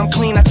 When I'm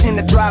clean, I tend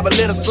to drive a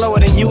little slower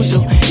than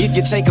usual. If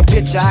you take a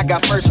picture, I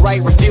got first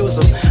right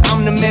refusal.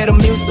 I'm the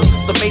Metamucil,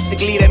 so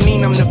basically that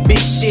mean I'm the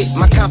big shit.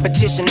 My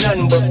competition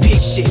nothing but big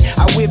shit.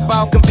 I whip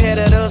all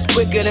competitors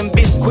quicker than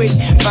Bisquick.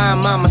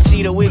 Find Mama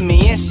Cedar with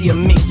me and she a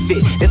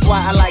misfit. That's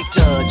why I like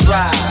to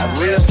drive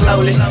real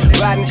slowly,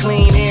 riding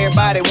clean,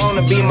 everybody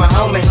wanna be my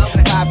homie.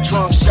 Pop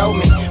trunk show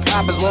me,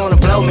 poppers wanna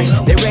blow me.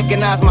 They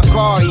recognize my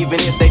car even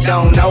if they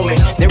don't know me.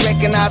 They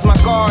recognize my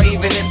car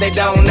even if they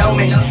don't know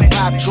me.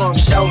 Pop trunk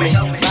show me,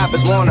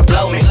 poppers wanna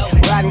blow me.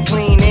 Riding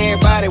clean,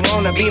 everybody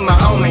wanna be my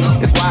homie.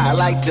 That's why I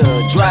like to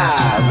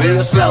drive real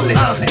slowly.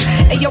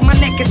 Hey yo, my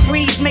neck is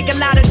freeze, make a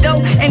lot of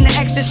dough and the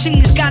extra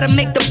cheese. Gotta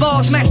make the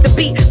balls match the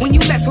beat. When you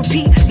mess with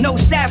Pete, no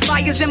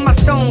sapphires in my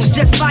stones,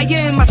 just fire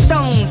in my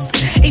stones.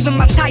 Even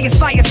my tires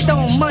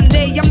firestone.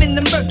 Monday I'm in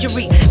the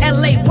Mercury,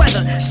 LA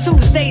weather.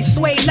 Tuesday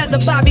suede leather,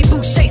 Bobby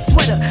Boucher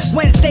sweater.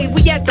 Wednesday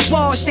we at the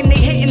wash and they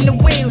hitting the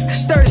wheels.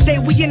 Thursday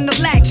we in the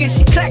lack and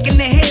she clacking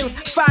the heels.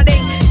 Friday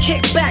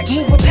kick back,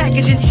 move a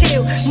package and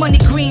chill. Money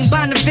green,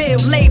 Bonneville,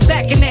 lay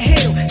back in the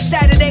hill.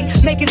 Saturday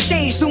making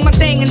change, do my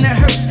thing in the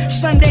hearse.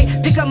 Sunday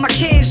pick up my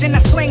kids and I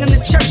swing in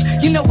the church.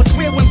 You know it's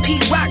real when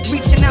Pete Rock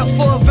reaching out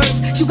for a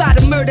verse. You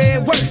gotta murder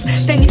it worse,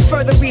 then you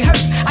further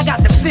rehearse. I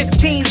got the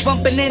 15s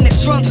bumping in the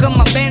trunk of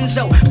my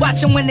Benzo.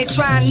 Watching when they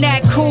try and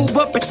act cool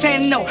but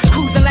pretend no.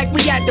 Cruising like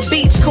we at the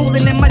beach,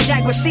 cooling in my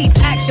Jaguar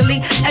seats. Actually,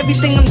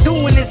 everything I'm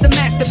doing is a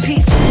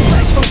masterpiece.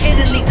 Fresh from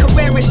Italy,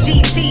 Carrera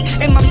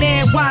GT, and my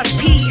man Wise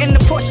P in the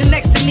Porsche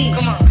next to me.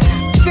 Come on.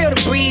 Feel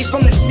the breeze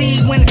from the sea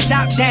when the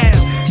top down.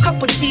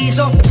 Couple G's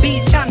off the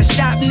beats, time to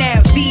shop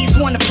now. These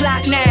wanna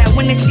plot now.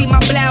 When they see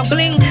my blow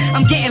bling,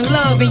 I'm getting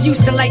love and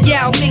used to like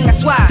Yao Ming,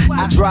 that's why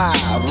I drive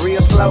real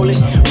slowly,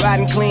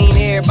 riding clean,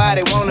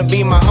 everybody wanna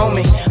be my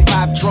homie.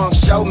 Pop trunk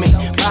show me,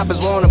 poppers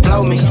wanna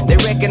blow me. They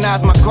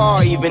recognize my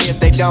car even if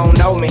they don't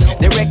know me.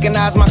 They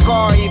recognize my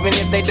car even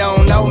if they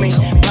don't know me.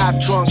 Pop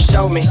trunk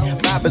show me,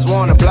 Robbers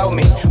wanna blow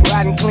me.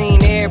 Riding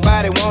clean,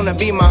 everybody wanna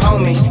be my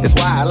homie. That's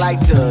why I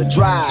like to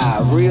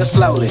drive real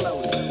slowly.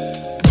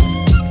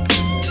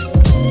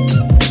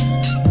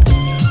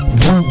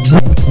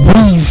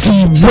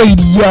 Weezy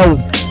Radio.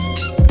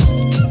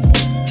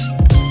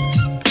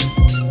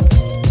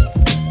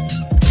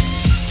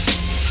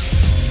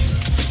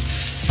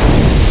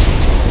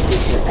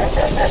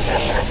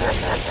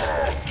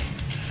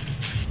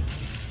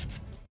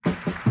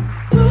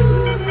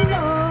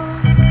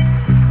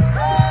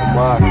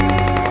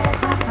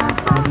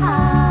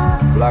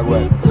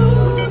 Blackwell,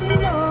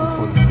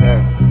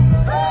 227,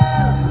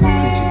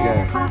 Preacher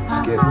Gang,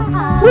 skip it.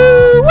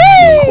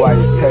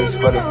 Quiet text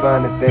for the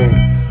finer things,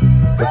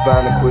 the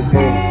finer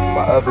cuisine,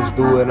 while others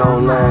do it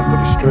online for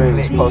the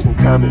streams, posting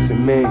comments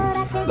and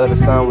memes. Love the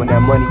sound when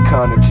that money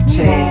counter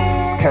cha-ching.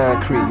 It's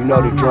concrete, you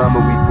know the drama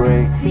we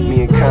bring.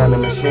 Me and Kinda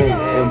Machine,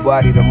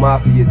 embody the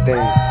mafia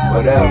thing.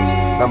 What else?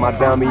 Now my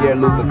Damier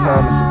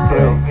Louboutin is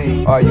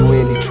supreme. Are you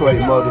in Detroit,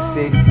 Motor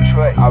City?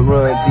 I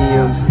run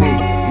DMC.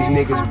 These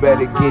niggas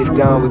better get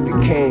down with the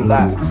kings.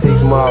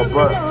 6 Mile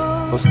Bronx,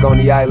 from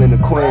Stony Island to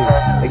Queens.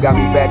 They got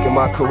me back in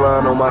my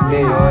Quran on my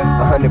ding.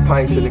 100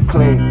 pints of the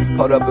clean.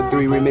 Hold up a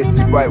 3, remix the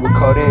Sprite with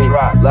codeine.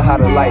 Love how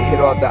the light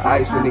hit off the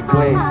ice when it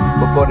gleam.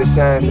 Before the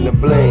shines and the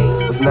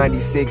bling was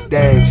 96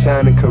 Dame,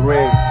 shining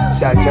Kareem.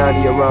 Shot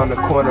Johnny around the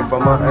corner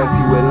from my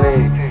auntie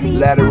Willene.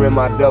 Ladder in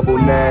my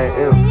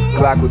 99M.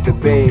 Glock with the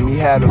beam. He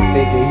had him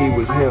thinking he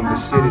was him, but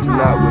shit is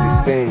not what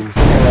it seems.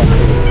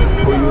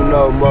 Who you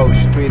know more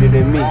streeter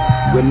than me?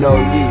 With no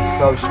yeast,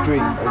 so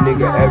street. A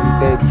nigga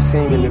everything he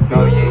seeming to be.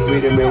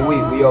 Read him in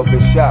wheat, we open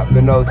shop,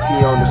 and OT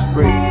on the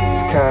spree.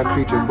 It's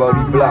concrete and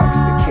Bodie Blocks,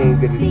 the king of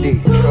the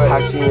D.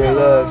 How she in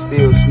love,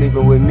 still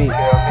sleeping with me.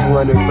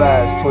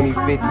 205s,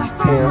 2050s,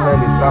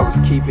 1000s, I was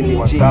keeping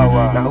it G.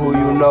 Now who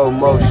you know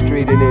more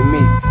streeter than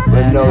me?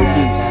 With no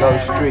yeast,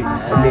 so street.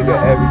 A nigga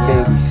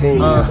everything he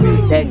seeming to be.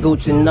 That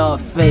Gucci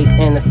North face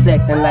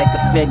intersecting like a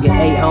figure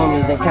 8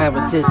 homies in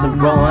competition,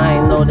 bro. I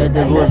ain't know that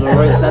this was a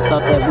race. I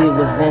thought that we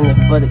was in it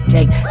for the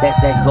cake. That's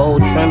that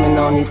gold trimming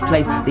on these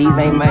plates. These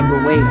ain't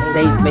microwave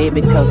safe,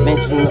 baby.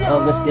 Conventional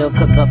oven still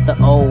cook up the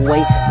old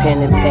way.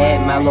 Pen and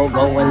pad, my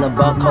logo and the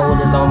barcode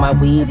is on my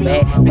weed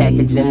bag.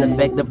 Packaging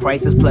affect the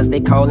prices, plus they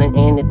calling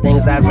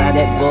anything's outside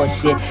that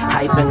bullshit.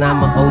 Hyping,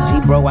 I'm a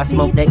OG, bro. I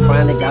smoke that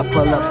chronic. I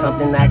pull up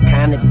something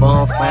iconic.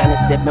 Born fine and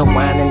sipping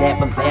wine in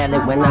Napa Valley.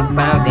 When I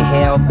found it,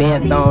 hell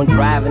bent on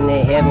driving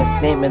it. Heaven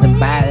sent me to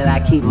buy it. I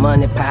keep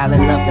money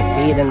piling up and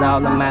feeding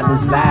all of my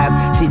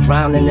desires. She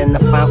drowning in the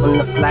fountain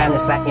of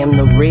flyness. I am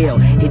the real.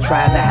 He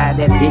tried to hide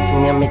that bitch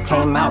in him. It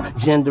came out.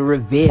 Gender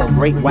reveal.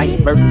 Great white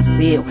versus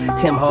seal.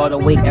 Tim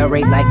Hardaway, air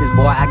like this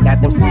boy. I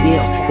got them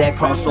skills. That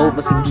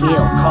crossover could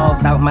kill.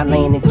 Carved out my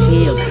lane and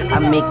chills. I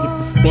make it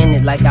to spin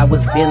it like I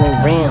was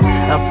billing rims.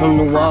 I'm from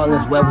New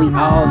Orleans where we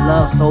all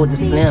love Soulja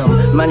Slim.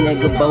 My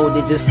nigga Bo,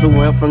 they just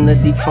flew in from the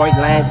Detroit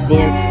Lions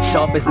Den.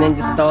 Sharpest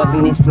ninja stars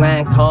in these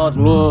flying cars.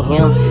 Me and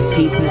him.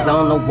 Pieces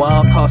on the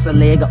wall. Cost a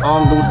leg, an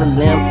arm, lose a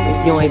limb.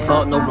 If you ain't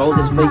bought no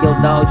rollers for your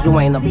dogs, you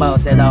ain't a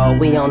boss at all.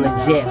 We on the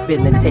jet,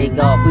 fitting to take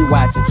off. We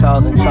watching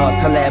Charles and Charles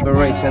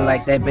collaboration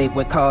like that babe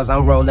with cars.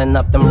 I'm rolling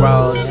up them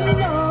raws.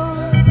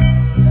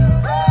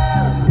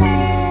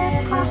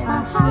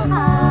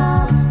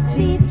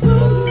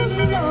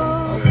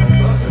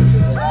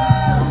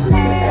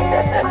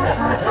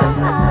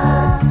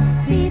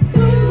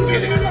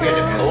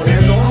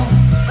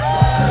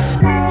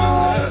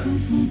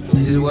 She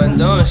just wasn't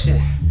doing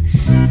shit.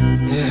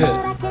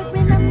 Yeah.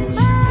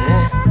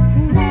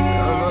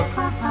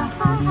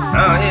 I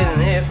don't hear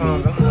the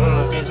headphones. I don't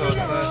know if these hoes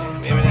flashing.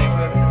 Everything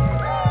flashing.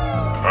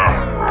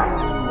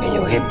 Hey,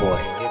 yo, hit boy.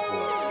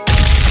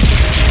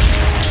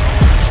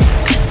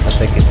 I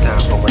think it's time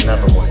for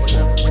another one.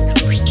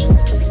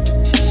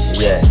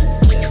 Yeah.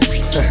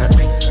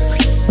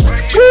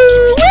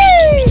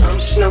 I'm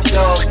Snoop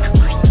Dogg,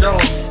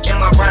 Dogg, in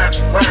my rhyme,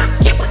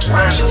 yeah,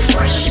 rhymes are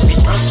fresh.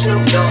 I'm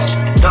Snoop Dogg,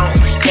 Dogg,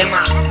 in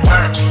my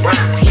rhyme,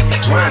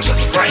 yeah, rhymes are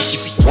fresh.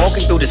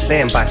 Walking through the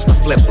sandbox with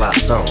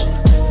flip-flops on.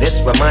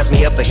 This reminds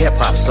me of a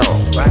hip-hop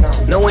song.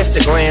 No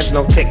Instagrams,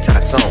 no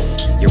TikToks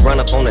on. You run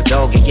up on a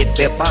dog and get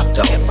bip-bopped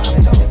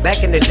on.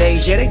 Back in the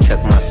days, yeah, they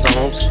took my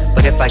songs.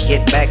 But if I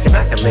get back, then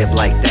I can live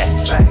like that.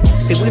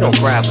 See, we don't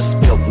cry with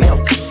spilled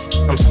milk.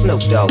 I'm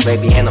Snoop Dogg,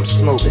 baby, and I'm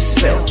smooth as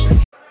silk.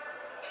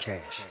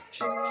 Cash.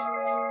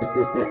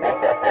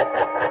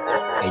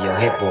 Hey, yo,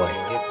 hit boy.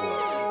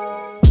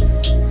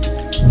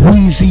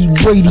 Weezy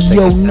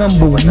Radio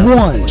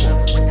 #1.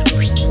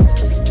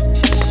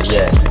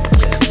 Yeah.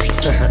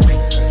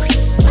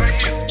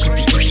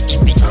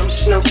 I'm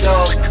Snoop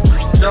Dogg,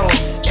 Dogg,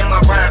 in my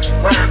rhyme,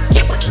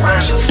 yeah,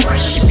 rhymes are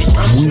fresh.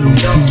 Weezy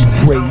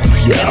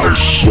Radio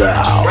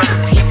Show.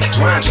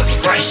 Rhymes are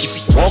fresh.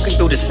 Walking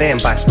through the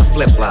sandbox with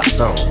flip-flops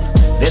on.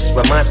 This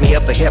reminds me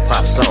of a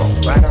hip-hop song.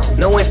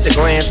 No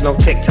Instagrams, no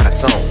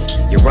TikToks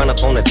on. You run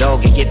up on a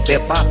dog and get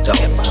bip-bopped on.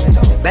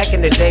 Back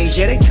in the days,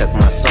 yeah, they took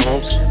my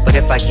songs. But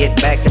if I get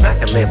back, then I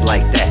can live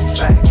like that.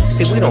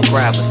 See, we don't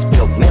cry with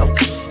spilled milk.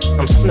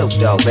 I'm Snoop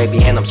Dogg,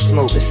 baby, and I'm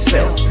smooth as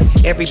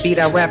silk. Every beat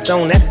I rapped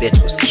on, that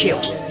bitch was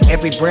killed.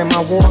 Every brand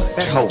I wore,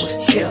 that hoe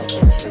was chill.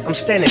 I'm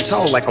standing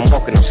tall like I'm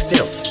walking on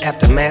stilts.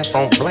 Aftermath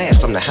on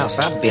blast from the house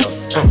I built.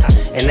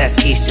 And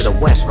that's east to the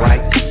west,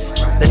 right?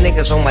 The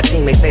niggas on my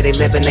team, they say they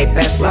living their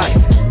best life.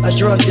 A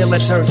drug dealer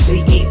turned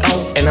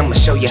CEO, and I'ma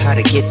show you how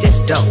to get this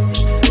dope.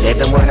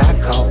 Living what I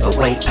call the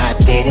way I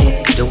did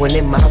it. Doing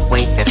it my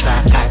way, that's how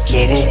I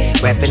get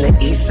it. Rapping the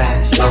east side,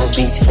 Long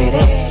Beach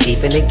City.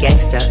 Keeping it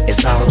gangsta,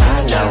 it's all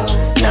I know.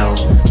 No,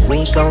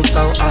 we gon'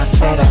 throw our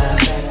setup,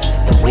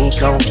 and we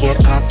gon'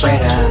 get our bread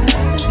up.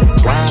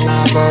 While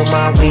I roll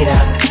my weed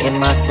up in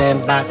my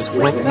sandbox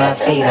with my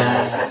feet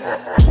up.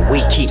 We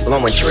keep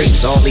blowing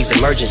trees, all these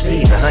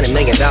emergencies, $100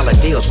 million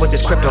deals with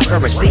this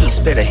cryptocurrency.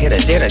 Spit a hit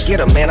a dinner, get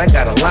 'em, man, I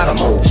got a lot of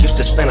moves. Used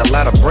to spend a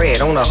lot of bread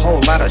on a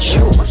whole lot of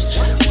shoes.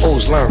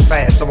 Fools learn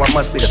fast, so I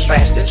must be the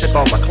fastest. Took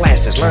all my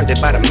classes, learned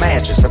it by the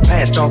masses,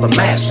 surpassed all the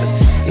masters.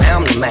 Now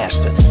I'm the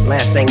master.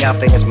 Last thing out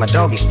there is my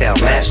doggy style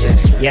master.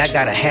 Yeah, I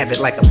got a habit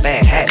like a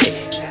bad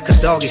habit, cause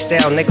doggy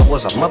style nigga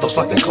was a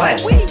motherfucking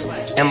classic.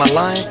 Am I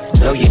lying?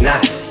 No, you're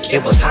not.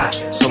 It was hot,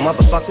 so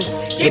motherfucker,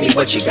 give me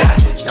what you got.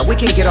 Now we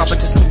can get off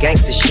into some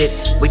gangster shit.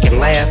 We can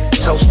laugh,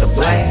 toast, a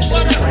blast.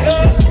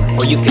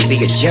 Or you can be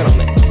a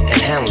gentleman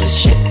and handle this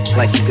shit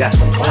like you got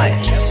some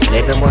class.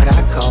 Living what I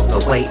call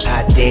the way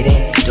I did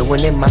it. Doing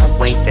it my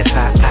way, that's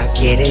how I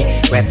get it.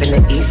 Rapping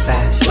the east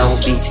side,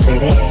 Long Beach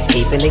City.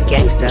 Keeping it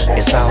gangsta,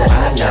 it's all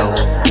I know.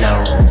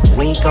 No,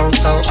 we gon'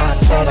 throw our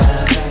setup,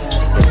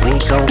 and we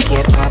gon'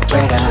 get our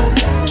bread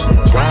up.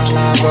 While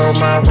I roll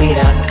my weed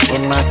up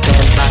in my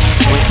sandbox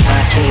with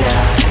my feet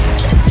up.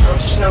 I'm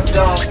Snoop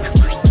Dogg,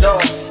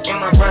 dog, in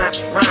my rhyme,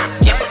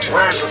 yeah,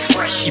 rhymes are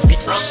fresh.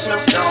 I'm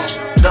Snoop Dogg,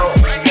 dog,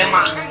 in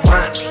my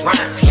rhyme,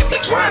 yeah,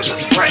 rhymes are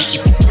fresh.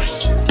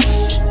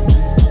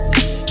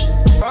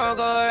 Wrong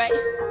or right,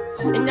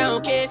 and I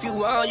don't care if you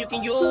want, you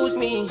can use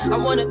me. I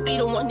wanna be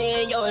the one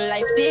in your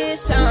life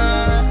this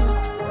time.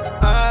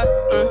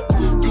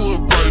 You a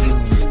baby.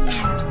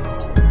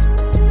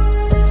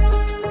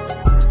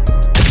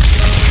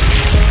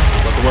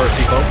 Word,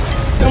 C4.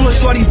 Them little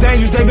shorties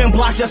dangerous, they been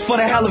blocked just for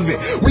the hell of it.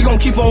 We gon'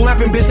 keep on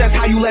lapping, bitch, that's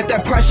how you let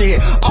that pressure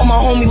hit. All my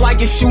homie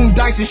like it shooting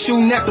dice and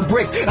shooting at the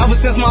bricks. Ever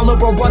since my little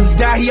bro brothers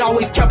died, he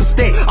always kept a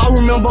stick. I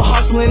remember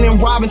hustling and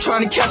robbing,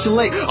 trying to catch a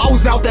lick. I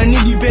was out that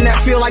nigga, been that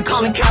feel like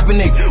Colin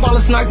Kaepernick. All the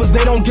snipers,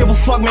 they don't give a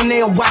fuck, man,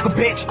 they'll whack a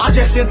bitch. I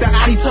just sent the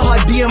Addy to her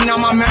DM, now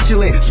my match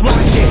lit.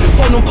 Splash shit,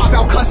 phone them pop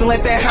out cussing,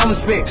 let that hammer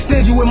spit.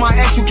 Stingy with my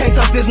ex, you can't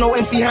touch this, no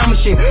MC Hammer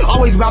shit.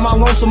 Always by my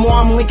lonesome more,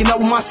 I'm linking up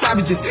with my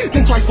savages.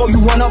 Think twice before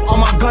you run up, all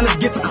my gunners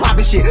get to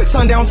clapping shit.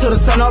 Sundown to the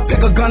sun up,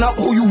 pick a gun up,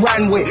 who you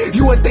riding with?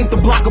 You would think the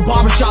block a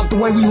barbershop the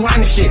way we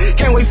lining shit.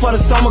 Can't wait for the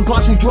summer,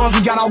 gloss with drums,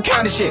 we got all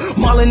kind of shit.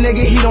 Marlon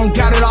nigga, he don't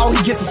got it all,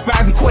 he gets to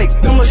spazzing quick.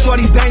 Them little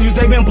shorties dangerous,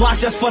 they been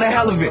blocked just for the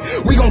hell of it.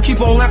 We gon'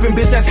 keep on lapping,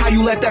 bitch, that's how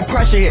you let that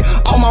pressure hit.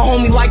 All my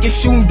homie like it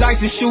shooting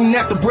dice and shooting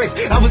at the bricks.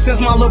 Ever since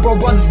my little bro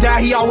brothers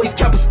died, he always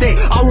kept a stick.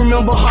 I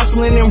remember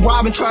hustling and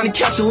robbing, trying to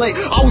catch a lick.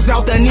 I was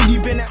out that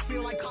nigga, been that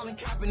feel like Colin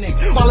Kaepernick.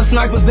 All the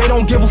snipers, they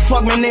don't give a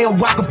fuck, man, they'll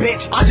whack a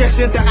bitch. I just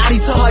sent the Addy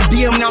to her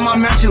DM, now my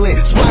match lit.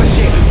 Splash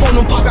shit, phone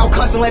them pop out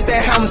cussing, let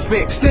that hammer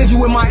spit. Stingy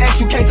with my ex,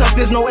 you can't touch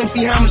this, no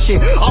MC Hammer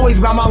shit. Always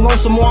by my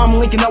lonesome more, I'm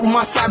linking up with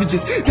my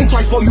savages. Think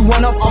twice before you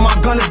run up, all my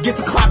gunners get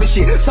to clapping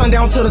shit.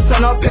 Sundown to the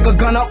sun up, pick a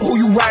gun up, who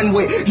you riding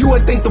with? You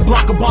would think the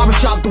block a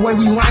barbershop the way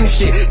we lining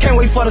shit. Can't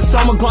wait for the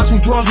summer, gloss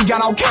with drums, we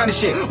got all kind of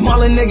shit.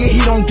 Marlon nigga,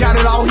 he don't got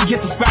it all, he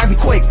gets to spazzing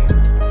quick.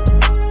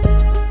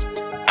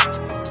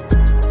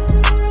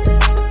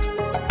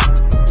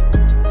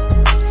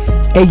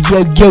 Hey yo,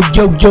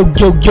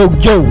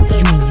 you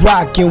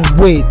rockin'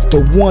 with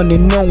the one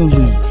and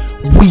only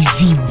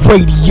Weezy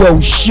Radio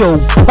Show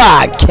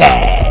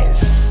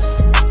Podcast.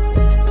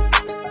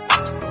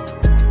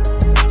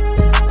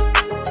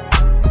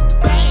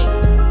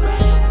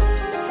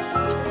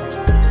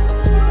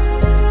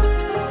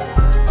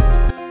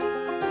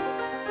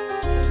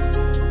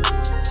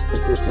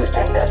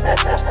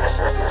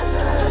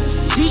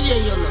 DJ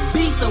on the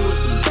beat, so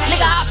it's bang.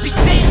 Nigga, I be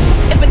damn.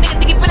 If a nigga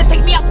think he finna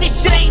take me out,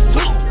 this shit ain't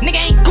sweet. Nigga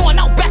ain't going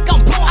out back,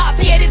 I'm blowing. I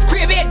be at his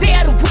crib every day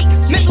of the week.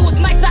 Mental was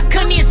nice, I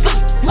couldn't even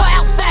sleep. Why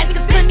outside,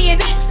 niggas couldn't even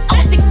eat. I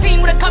was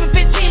 16 with a coming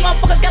 15,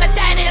 motherfuckers gotta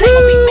die, and it ain't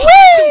gon' be me.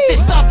 Shoot shit,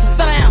 son, to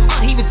sundown.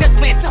 He was just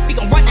playing tough, he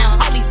gon' run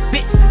out. All these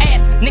bitch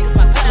ass niggas,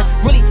 I tell him,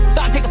 really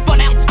starting to take a fun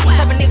out. I'm the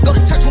type of nigga go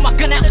to church with my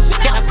gun out.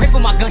 Gotta pray for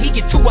my gun, he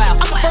get too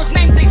wild. I'm the first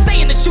name they say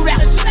in the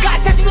shootout.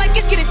 God test me like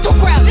it's getting too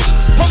crowded.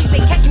 Police,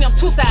 they catch me, I'm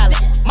too silent.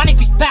 My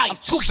name's be value,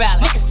 I'm too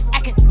valid. Niggas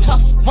acting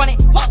tough,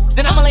 running,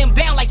 then I'ma lay him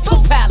down like 2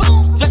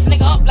 pallets. Dress a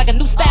nigga up like a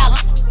new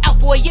stylist. Out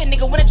for a year,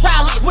 nigga, with a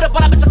trial. What up,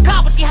 but I bitch a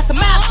car, but she has some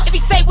mileage. If he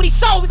say what he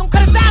sold, we gon'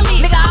 cut his alley.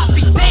 Nigga, I'll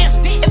be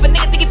damned. If a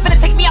nigga think he finna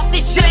take me out,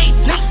 this shit ain't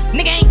sneak.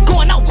 Nigga ain't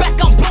going out back,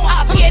 I'm blowing.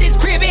 I be at his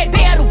crib every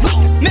day of the week.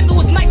 Mental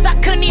was nice, I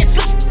couldn't even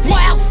sleep. Boy,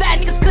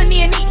 outside, niggas couldn't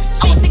even eat.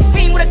 I was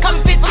 16 with a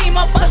coming 15,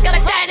 motherfuckers gotta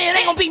die, and it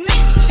ain't gon' be me.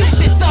 Shoot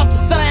shit, something,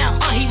 sundown.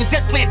 He was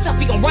just playing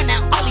tough, he gon' run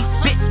out. All these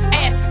bitch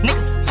ass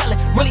niggas tellin',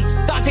 really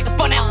start taking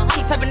fun out.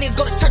 I'm the type of nigga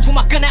go to church with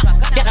my gun out.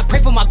 Gotta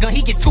pray for my gun,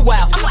 he get too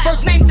wild. I'm the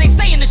first name they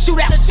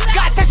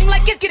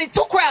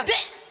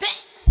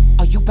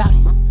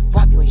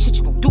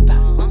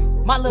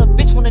My little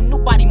bitch want a new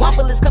body. My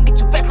bullets come get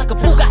you fast like a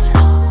Bugatti.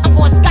 I'm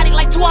going Scotty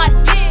like too hot.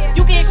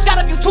 You getting shot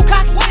if you too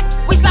cocky.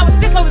 We slide with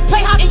sticks like we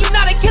play hockey. And you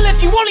not a killer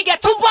if you only got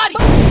 2 bodies.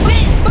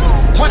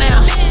 One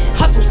down,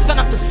 hustle sun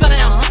up to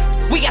sundown.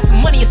 We got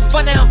some money, it's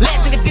fun now.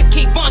 Last nigga this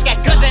King Von got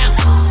gunned down.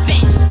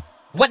 Damn.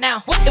 What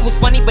now? It was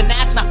funny, but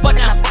now it's not fun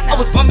now. I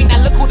was bummy,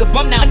 now look who the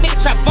bum now. A nigga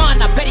trap Von,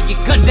 I bet he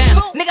get gunned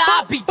down. Nigga,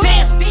 I'll be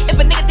damned if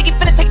a nigga think he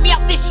finna take me out,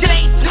 this shit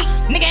ain't sweet.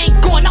 Nigga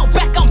ain't going out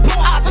back on boom.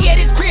 I'll be at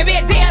his crib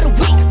every day of the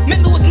week.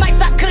 Mental was nice,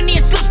 I couldn't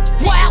even sleep.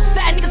 Boy,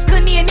 outside niggas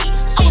couldn't even eat.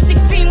 I was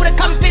 16 with a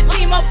coming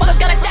 15, motherfuckers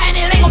gotta die and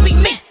it ain't gon' be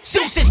me.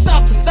 Shoot shit, sun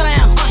up to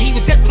sundown. He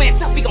was just playing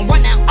tough, he gon'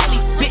 run now. All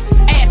these bitch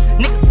ass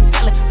niggas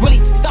tellin',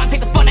 really start to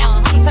take the fun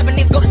out. I'm the type of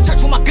niggas go to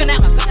church with my gun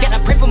out. Gotta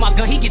pray for my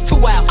gun, he get too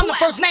wild. I'm the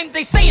first name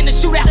they say in the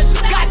shootout.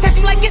 God test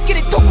him like it's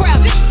getting too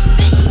crowded.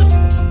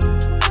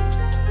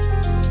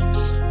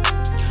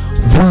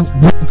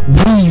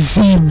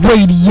 Weezy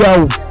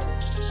Radio.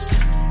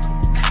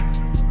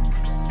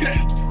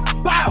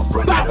 Bow,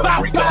 bow,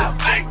 bow, bow.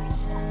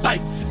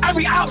 Like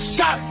every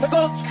outshot,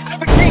 nigga,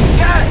 everything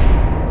got.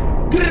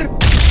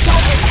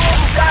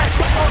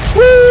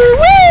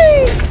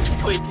 Woo-wee! Niggas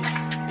tweaking.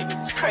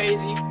 Niggas is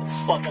crazy. The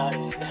fuck out of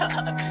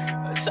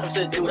here. Some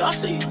said, dude, I'll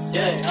see you.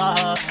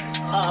 Yeah,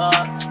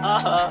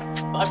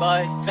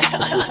 bye-bye.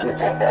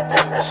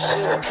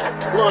 Shit.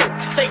 Look,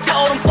 say tell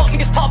all them fuck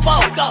niggas pop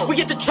out. Go. We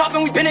get the drop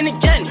and we been in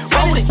again.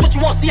 Run with it, switch,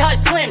 you won't see how it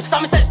slims.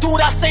 Simon says, do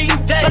what I say, you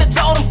dead. Better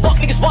tell all them fuck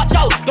niggas, watch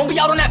out. Don't be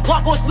out on that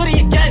block or it's litty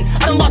again.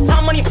 I done lost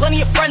time, money,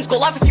 plenty of friends. Go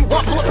live if you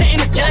want, pull up hitting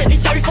again.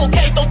 Need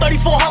 34K, throw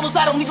 34 hollows.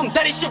 I don't leave them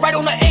dead as shit right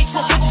on the H. So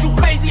bitches, you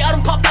crazy. I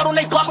done popped out on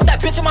they block with that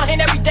bitch in my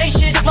hand every day.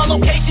 Shit, it's my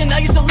location. I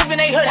used to live in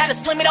a hood, had to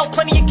slim it out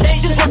plenty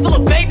occasions. Was still a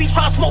baby,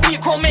 try to smoke me a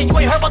grown man. You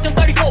ain't heard about them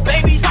 34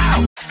 babies.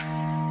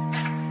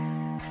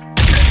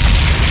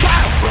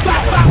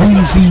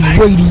 Weezy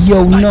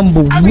Radio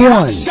number 1.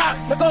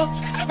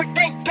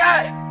 Everything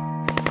got.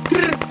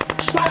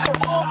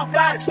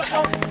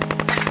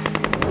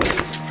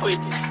 Niggas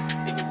tweaking.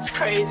 Niggas is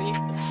crazy.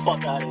 The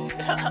fuck out of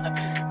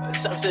here.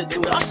 Some said,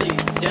 dude, I'll see you.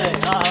 Yeah,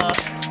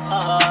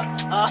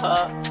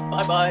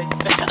 bye-bye.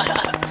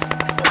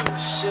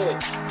 Shit.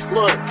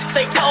 Look,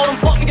 say tell all them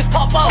fuck niggas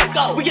pop out.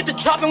 Go. We get the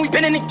drop and we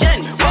been in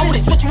again. Run with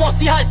it, switch, you won't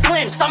see how it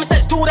slims. Simon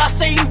says, do what I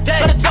say, you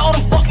dead. Better tell all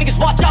them fuck niggas,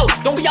 watch out.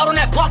 Don't be out on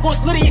that block or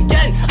it's litty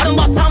again. I done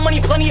lost time, money,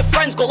 plenty of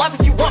friends. Go live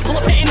if you want, pull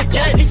up hitting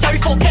again. Need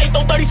 34K,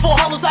 throw 34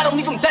 hollows. I don't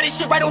leave them dead as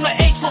shit right on the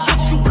H. So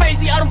bitches, you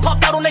crazy. I done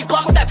popped out on they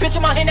block with that bitch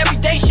in my hand every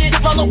day. Shit,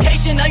 it's my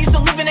location. I used to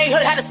live in a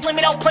hood, had to slim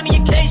it out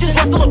plenty occasions.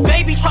 Was still a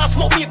baby, try to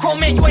smoke me a grown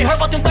man. You ain't heard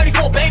about them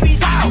 34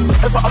 babies.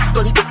 If I up to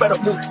 30, you better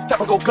move.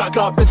 Tap and go, God,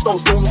 bitch,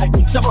 those doing like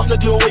 700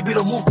 deal, way be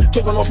the move.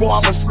 Talking on bro,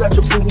 I'ma stretch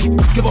a prove.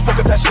 Give a fuck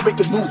if that shit make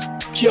the news.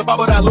 She about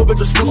that little bit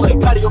just loose like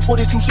Patty or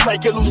 42, she might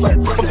get loose like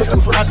Purple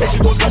Pickles. When I say she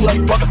gon' gun like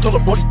brother, tell her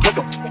body break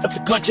 'em. If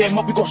the gun jam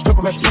up, we gon' strip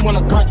 'em. If you want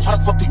a gun, how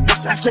the fuck we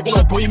miss it? Drinking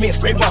on boy, you mean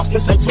straight while I'm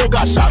pissing. Bro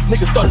got shot,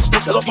 niggas started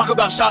snitching. Lil' Paco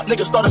got shot,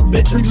 niggas started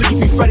bitch.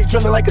 Leafy Freddy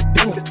drilling like a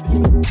demon.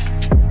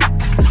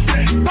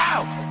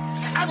 Bow!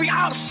 Every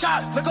out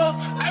shot, nigga,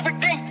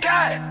 everything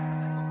got.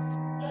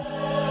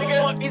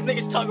 Nigga, what these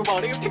niggas talking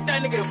about? Nigga, pick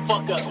that nigga the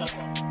fuck up.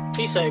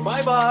 He say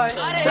bye-bye. Out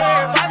of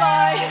here,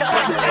 bye-bye.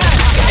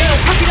 Hey, yo,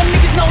 pussy, them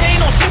niggas know they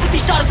ain't on shit with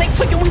these shotters. Ain't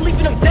tweaking, we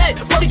leaving them dead.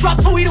 Brody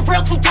dropped 2, he the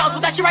real 2 times.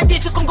 But that shit right there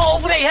just gon' go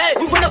over their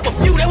head. We went up a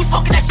few, they was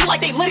talking that shit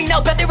like they litty.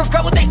 Now bet they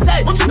regret what they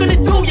said. What you gonna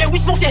do? Yeah, we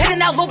smoked your head and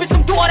now little bitch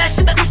come do all that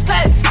shit that you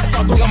said. If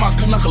I don't got my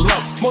gun, knuckle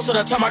up. Most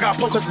of the time I got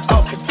broke cause it's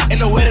up. In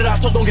the way that I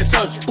told, don't get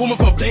touched. Booming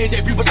for blades,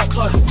 every bitch I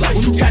clutch. Like,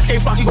 when you catch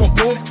K-Flock, he gon'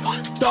 boom.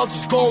 Dogs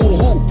is going with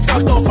who?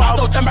 Dogs don't 5,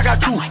 don't 10, I got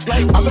you.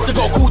 Like, I'm meant to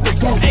go cool with the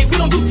goose. Hey, we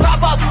don't do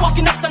drop-outs. We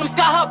walking up, send them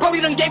sky high.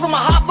 Brody done gave him a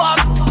high five.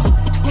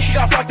 Pussy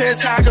got flocked to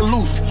his head, I can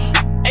loose.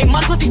 Hey,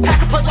 my pussy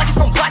pack a punch like it's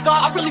from Black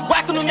Art. I really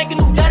whack him and make a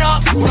new dead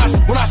off. When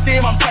I see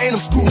him, I'm tighting him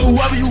screw.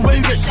 Whoever you wear,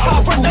 you get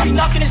shot. For 30,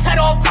 knocking his head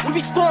off. We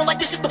be scoring like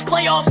this is the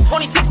playoffs.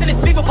 26 in his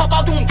fever, pop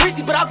out doing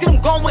greasy, but I'll get him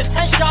going with a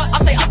 10 shot.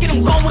 I say I'll get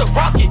him going with a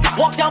rocket.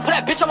 Walk down, put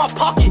that bitch on my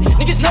pocket.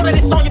 Niggas know that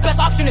it's on your best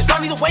option is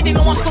run either way. They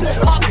know I'm still gon'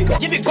 pop it.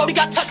 Yeah, big Brody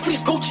got touched, but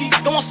he's Gucci.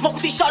 Don't want smoke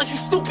with these shotters, you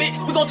stupid.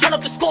 We gon' turn up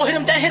the score, hit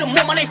him, then hit him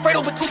more. My name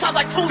Fredo, but 2 times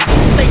like Tuesday.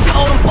 Say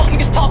tell all them fuck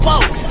niggas pop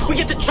out. We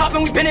get the drop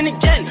and we been in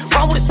again.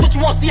 Round with a switch,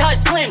 you won't see how it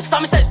slims.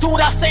 Simon says do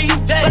what I say, you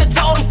dead. Better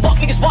tell all them fuck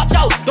niggas, watch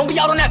out. Don't be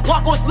out on that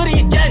block or it's litty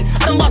again.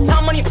 I done lost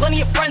time, money,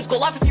 plenty of friends. Go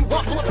live if you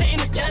want, pull up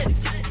hitting again.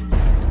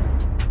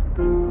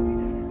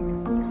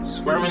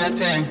 Swerving at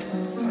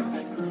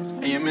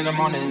 10 AM in the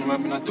morning,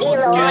 I'm not doing it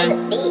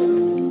again.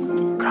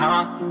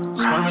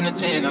 Swerving at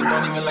 10, I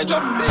don't even like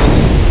dropping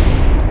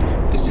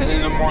bags. It's 10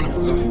 in the morning,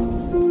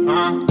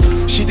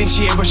 She thinks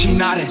she ain't, but she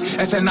nodding.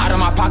 It's a knot in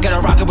my pocket, a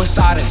rocket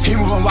beside it. He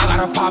moving wild,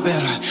 gotta pop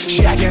it.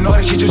 She acting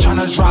naughty, she just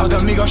tryna drive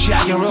with Amigo, she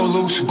acting real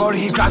loose. Brody,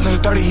 he grabbed the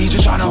 30, he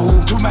just tryna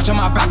hoop. 2 match on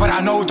my back, but I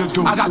know what to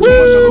do. I got 2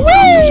 months to lose, but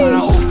I'm still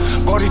tryna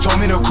hoop. Brody told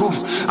me to cool.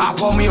 I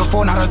pulled me a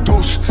 4, not a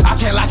deuce. I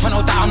can't lie for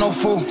no doubt, no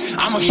fool.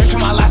 I'ma shoot to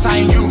my last,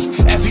 I ain't you.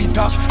 F.E.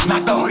 Duck,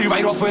 knocked the hoodie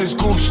right off of his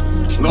goose.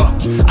 Look,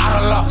 out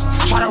of luck,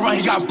 try to run,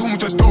 he got boom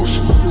with the deuce.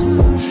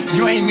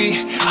 You ain't me,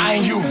 I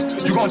ain't you.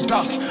 You gon'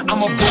 duck, I'm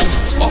a boo.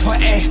 Off a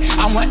A,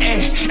 I'm a A.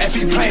 If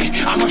he play,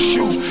 I'm a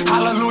shoot.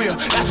 Hallelujah,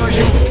 that's for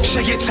you.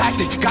 Shit get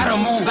tactic, gotta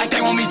move like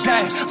they want me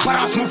dead. But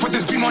I'm smooth with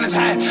this beam on his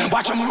head.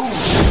 Watch him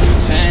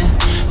lose. 10,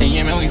 and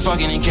yeah, man, we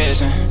fucking and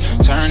kissing.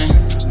 Turning,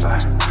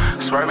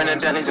 swerving in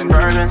Denny's and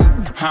burning.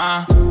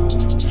 Huh?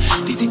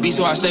 DTB,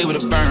 so I stay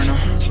with a burner.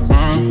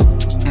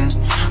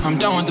 I'm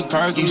done with the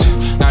perkies,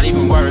 not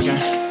even working.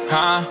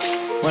 Huh?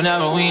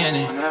 Whenever we in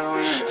it,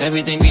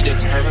 everything be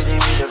different.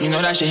 You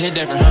know that shit hit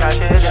different.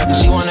 And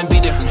she wanna be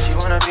different,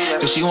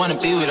 cause she wanna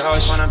be with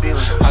us.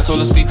 I told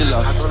her speak the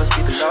love,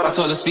 I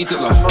told her speak the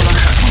love.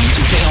 Only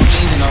 2K on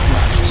jeans and up.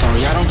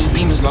 Sorry, I don't do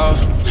beamers, love.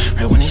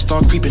 Right when they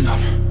start creeping up,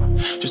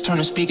 just turn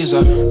the speakers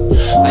up.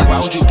 Like, why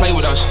would you play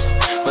with us?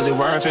 Was it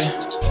worth it?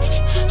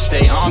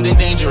 Stay armed and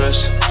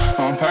dangerous,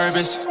 on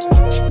purpose.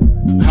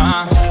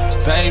 Huh,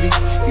 baby,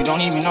 you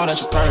don't even know that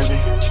you're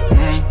perfect.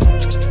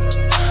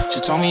 She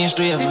told me it's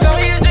 3 of us.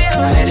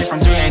 I hit it from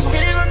 3 angles,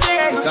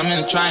 with them in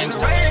a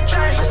triangle.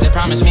 I said,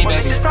 promise me,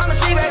 baby. Say,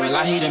 well,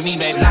 I hear to me,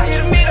 baby.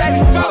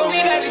 Follow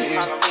me, baby.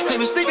 They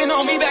been sleeping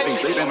on me, baby.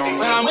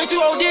 But I'm way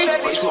too OD.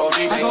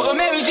 I go a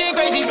Mary Jane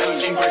crazy.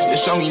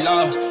 Just show me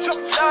love.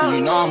 And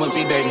you know I'm with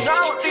B, baby.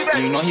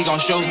 And you know he gon'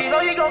 show me.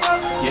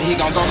 Yeah, he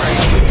gon' go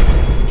crazy.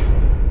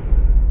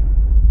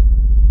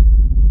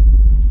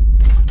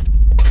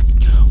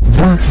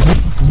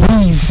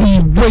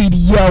 Weezy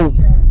Radio.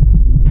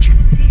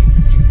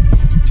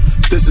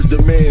 This is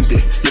demanded.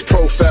 Your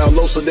profile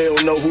low so they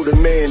don't know who the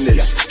man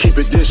is. Keep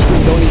it this way,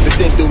 don't even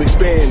think to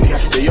expand it.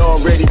 They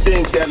already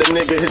think that a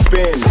nigga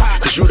Hispanic.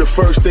 Cause you the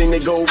first thing they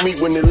go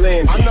meet when they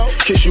land.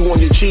 Kiss you on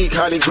your cheek,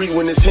 how they greet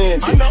when it's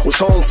handed. Was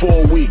home for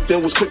a week,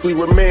 then was quickly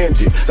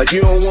remanded. Like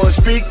you don't wanna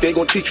speak, they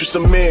gon' teach you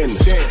some manners.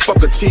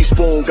 Fuck a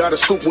teaspoon, got a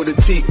scoop with a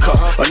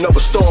teacup. Another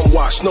storm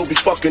watch, snow be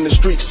fucking the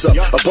streets up.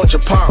 A bunch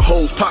of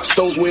potholes, pot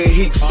stoves where it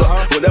heats up.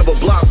 Whatever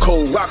block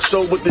code, rock so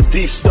with the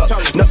D stuff.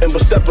 Nothing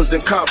but steppers and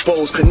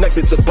compos,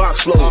 connected to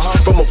box loads.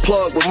 From a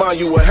plug, remind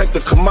you of Hector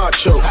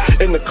Camacho.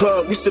 In the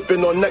club, we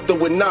sipping on nectar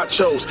with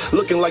nachos.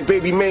 Looking like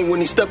Baby Mane when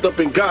he stepped up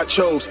and got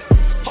chose.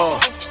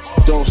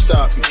 Don't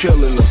stop, you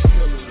killing them.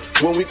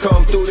 When we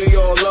come through, they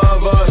all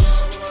love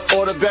us.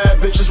 All the bad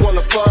bitches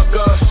wanna fuck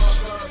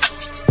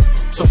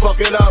us. So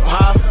fuck it up,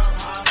 huh?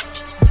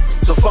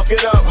 So fuck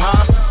it up,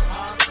 huh?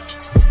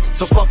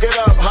 So fuck it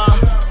up, huh?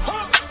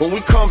 When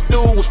we come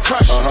through, it's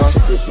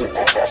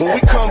pressure. When we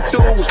come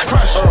through, it's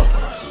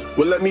pressure.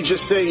 Well, let me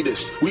just say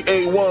this. We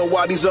A1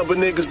 while these other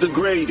niggas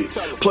degraded.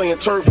 Playing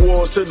turf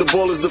wars till the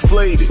ball is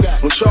deflated.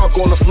 When chalk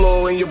on the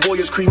floor and your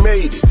boy is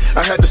cremated.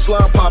 I had the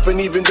slime popping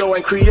even though I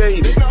ain't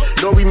created.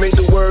 Nori made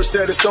the word,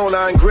 set in stone,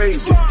 I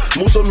engraved it.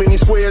 Move so many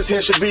squares,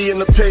 hands should be in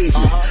the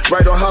pavement.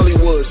 Right on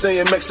Hollywood,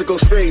 saying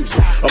Mexico's favorite.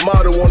 A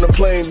model on the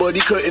plane, but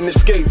he couldn't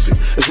escape it.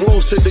 There's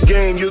rules to the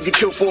game, you'll get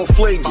killed for a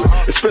flagrant.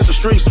 Expensive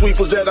street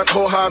sweepers that I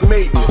call high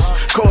maintenance.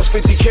 Cost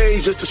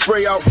 50K just to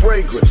spray out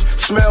fragrance.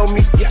 Smell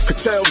me, could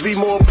tell be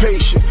more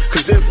patient.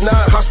 Cause if not,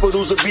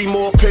 hospitals will be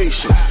more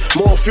patients.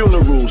 More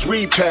funerals,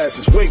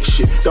 repasses, wake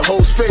shit. The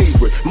host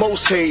favorite,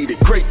 most hated,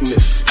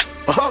 greatness.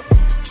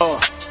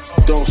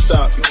 Don't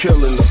stop, you're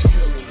killing them.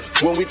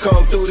 When we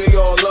come through, they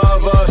all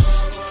love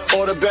us.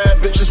 All the bad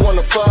bitches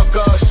wanna fuck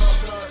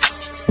us.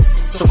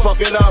 So fuck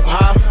it up,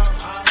 huh?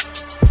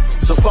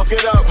 So fuck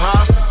it up,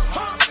 huh?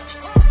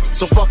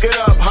 So fuck it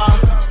up, huh?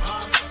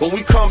 When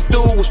we come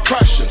through, it's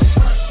pressure.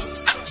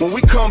 When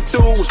we come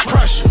through, it's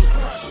pressure.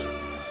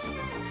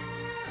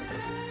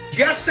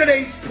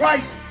 Yesterday's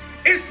price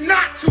is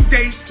not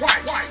today's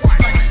price.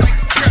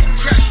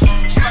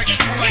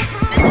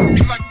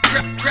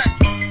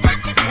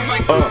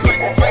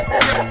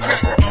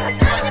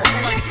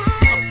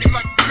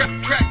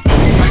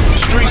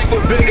 Streets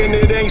forbidden,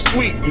 it ain't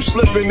sweet. You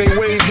slippin', they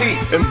wave heat.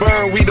 And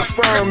burn, we the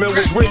firm, it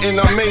was written,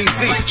 I'm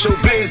AZ.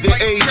 Showbiz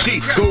and AG,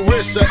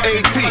 Garissa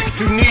AP. If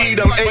you need,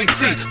 I'm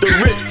AT. The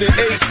Ritz and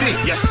AC.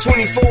 Yes,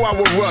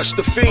 24-hour rush,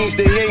 the fiends,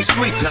 they ain't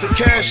sleep. To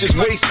cash is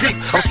waist deep.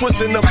 I'm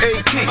switching up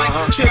AK.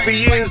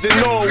 Champions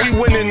and all, we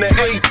winning the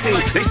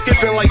 18. They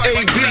skipping like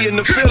AB in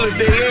the field if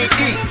they ain't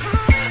eat.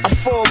 I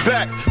fall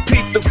back,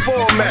 peep the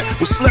format.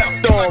 We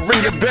slept on,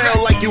 ring your bell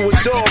like you a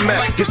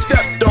doormat. Get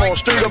stepped on,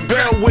 string a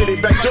bell with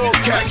it. Backdoor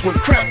cats when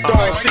crept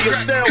on. See a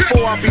cell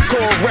before I be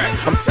called rat.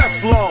 I'm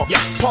Teflon,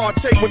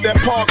 partake with that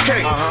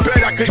parquet.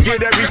 Bet I could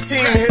get every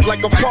team hit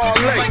like a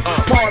parlay.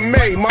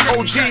 Parmay, my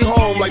OG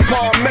home like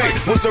Parmay.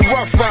 Was a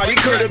rough ride, he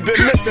could have been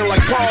missing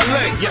like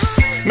parlay.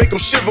 Yes, make him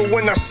shiver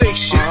when I say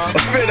shit. A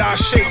spit, I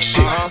shake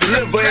shit.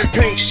 Deliver and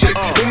paint shit.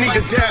 Don't need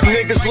to dab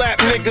niggas,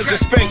 lap niggas, and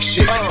spank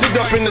shit. Dig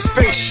up in the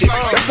spaceship.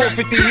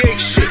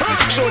 458 shit.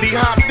 Shorty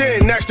hopped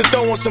in, asked to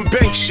throw on some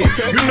bank shit.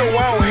 You know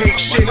I don't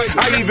hate shit.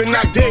 I even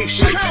not Dave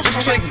shit. This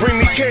chick bring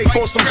me cake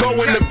on some go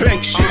in the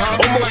bank shit.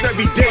 Almost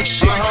everyday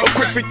shit. A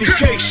quick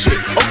 50K shit.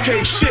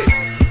 Okay shit.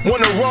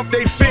 Wanna rump,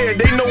 they fear,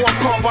 they know I'm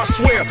love, I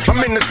swear.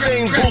 I'm in the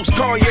same boots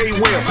Kanye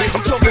wear.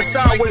 I'm talking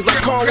sideways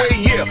like Conway,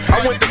 yeah.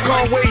 I went to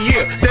Conway,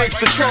 yeah. Thanks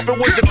to Trump, it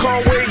was a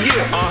Conway,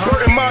 yeah.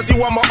 Bert and Mozzie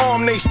while my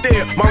arm they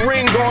stare. My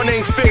ring on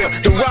ain't fair.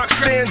 The rock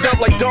stand up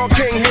like Don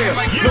King here.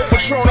 No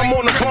Patron, I'm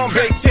on the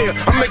Bombay tear.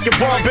 I make your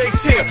Bombay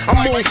tear. I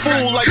move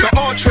food like an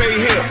entree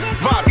here.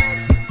 Vada.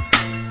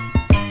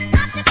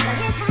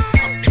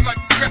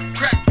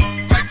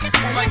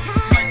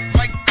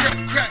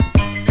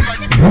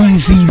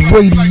 Weezy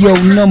Radio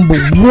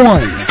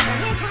 #1.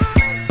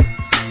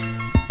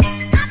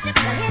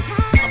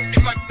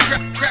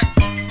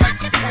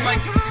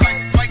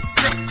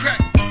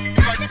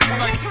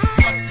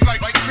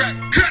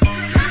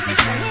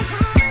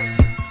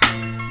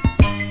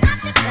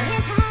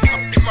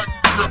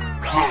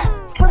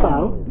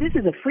 Hello, this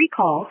is a free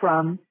call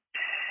from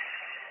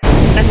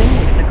an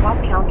inmate in the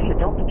Cobb County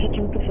Adult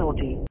Detention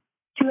Facility.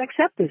 To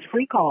accept this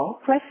free call,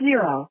 press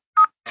 0.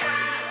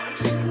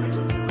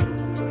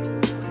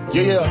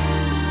 Yeah,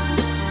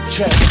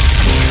 check.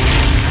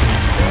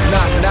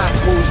 Knock, knock,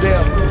 who's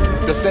there?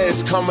 The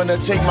feds coming to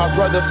take my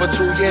brother for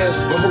 2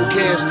 years, but who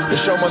cares? The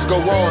show must go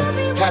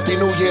on. Happy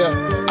New Year.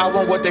 I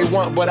want what they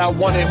want, but I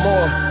want it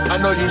more. I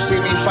know you see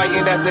me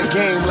fighting at the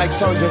game like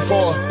Sons in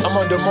 4. I'm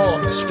under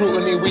more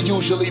scrutiny, we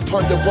usually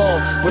punt the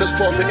ball, but it's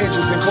 4th and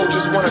inches and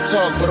coaches wanna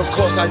talk, but of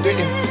course I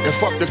didn't. And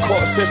fuck the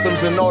court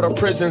systems and all the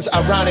prisons.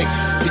 Ironic,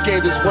 he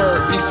gave his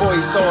word before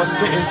he saw a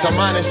sentence. I'm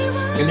honest,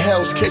 in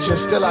Hell's Kitchen,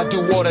 still I do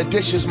water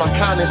dishes. My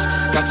kindness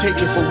got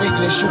taken for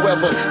weakness. You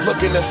ever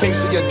look in the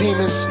face of your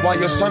demons while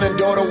your son and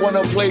daughter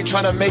wanna play,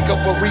 trying to make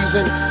up a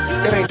reason?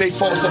 It ain't they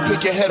fault, so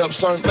pick your head up,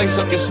 son. Lace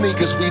up your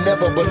sneakers, we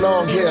never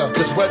belong here.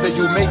 Cause whether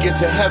you make it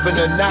to heaven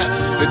or not,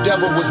 the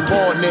devil was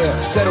born there.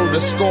 Settle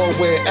the score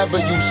wherever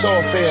you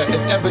saw fair,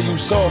 if ever you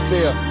saw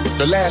fair.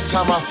 The last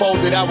time I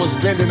folded, I was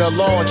bending a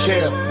lawn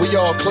chair. We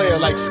all clear,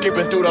 like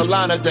skipping through the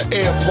line at the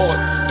airport.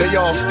 They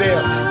all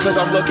stare, cause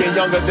I'm looking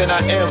younger than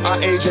I am. I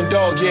age in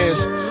dog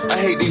years. I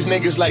hate these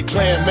niggas like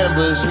clan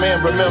members.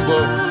 Man, remember,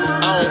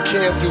 I don't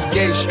care if you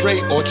gay,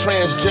 straight, or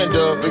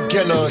transgender.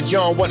 Beginner, you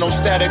don't want no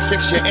static,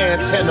 fix your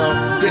antenna.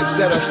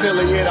 Dipset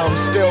affiliate, I'm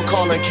still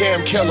calling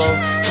Cam Killer.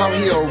 How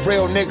he a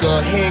real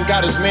nigga, he ain't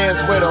got his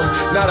mans with him.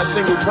 Not a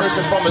single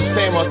person from his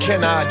fam or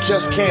kin, I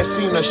just can't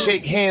seem to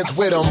shake hands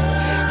with him.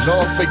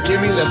 Lord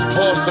forgive me, let's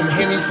pour some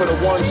Henny for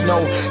the ones no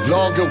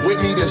longer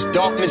with me. This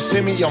darkness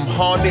in me, I'm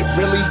haunted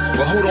really.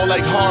 But who don't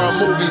like horror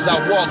movies? I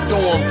walk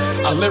through them.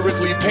 I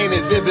lyrically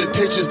painted vivid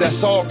pictures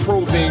that's all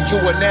proving. You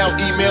are now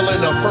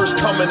emailing the first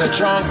coming of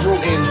John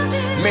Gruden.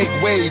 Make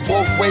way,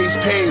 both ways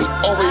paid,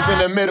 always in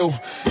the middle.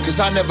 Cause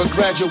I never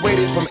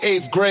graduated from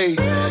 8th grade.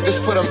 This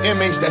for them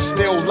inmates that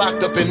still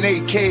locked up in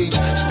a cage.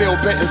 Still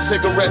betting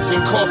cigarettes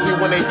and coffee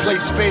when they play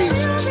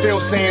spades. Still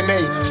saying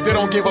they still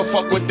don't give a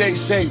fuck what they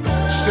say.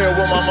 Still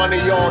want my money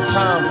on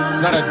time,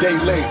 not a day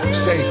late.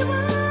 Safe,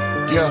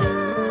 yeah.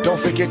 Don't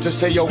forget to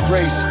say your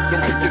grace.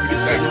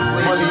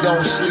 Money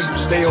don't sleep,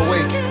 stay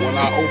awake. When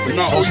I open,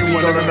 don't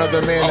speak on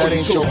another man, that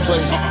ain't your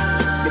place.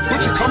 The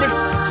butcher coming?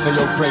 Say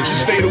your grace. She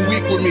stayed a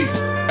week with me.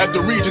 At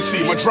the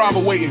Regency, my driver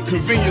waiting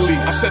conveniently.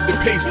 I set the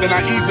pace, then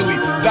I easily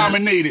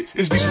dominated.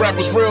 Is these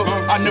rappers real?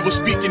 I never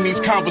speak in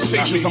these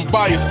conversations. I'm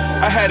biased.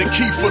 I had a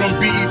key for them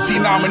BET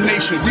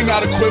nominations. We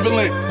not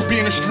equivalent.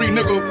 Being a street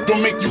nigga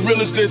don't make you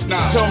real as this.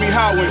 Tell me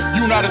how when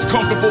you not as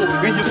comfortable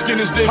in your skin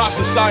as this. Hot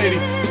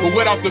society, but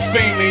without the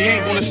fame, they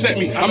ain't gonna set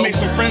me. I made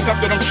some friends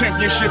after them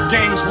championship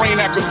games, rain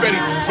at confetti.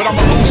 But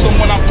I'ma lose them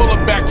when I pull up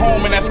back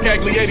home and that's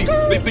Caglietti.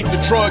 They think the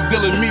drug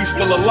dealer me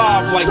still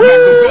alive like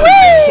Machiavelli.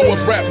 So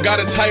if rap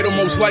got a title,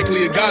 most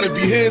likely it gotta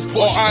be his.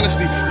 All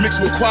honesty,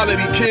 mixed with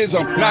quality kids,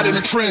 I'm not in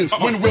the trends.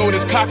 When will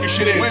this cocky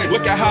shit in?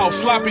 Look at how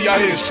sloppy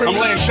I is. I'm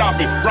land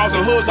shopping,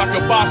 browsing hoods I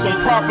could buy some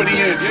property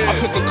in. I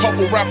took a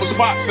couple rapper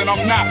spots and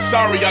I'm not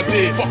sorry I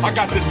did. I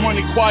got this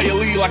money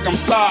quietly like I'm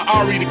Sa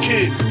Ari the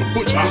kid. The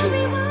butcher.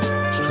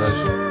 It's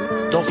crazy.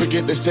 Don't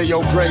forget to say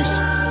your grace.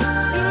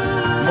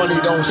 Money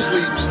don't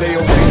sleep, stay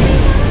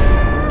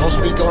awake. Don't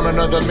speak on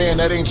another man,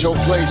 that ain't your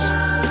place.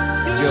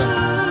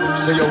 Yeah,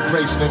 say your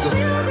grace, nigga.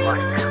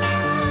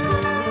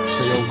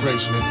 Say your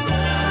grace, nigga.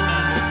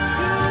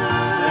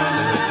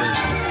 Say your grace,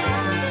 nigga.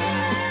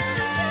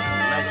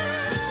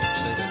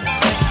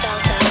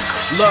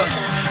 Look,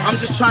 I'm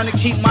just trying to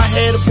keep my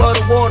head above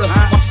the water.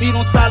 My feet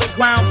on solid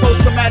ground.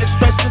 Post-traumatic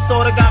stress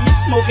disorder got me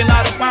smoking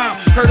out of bound.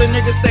 Heard a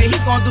nigga say he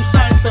gon' do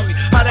something to me.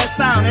 How that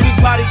sound?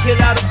 Anybody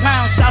get out of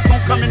pound? Shots gon'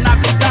 come and knock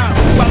me down.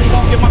 Probably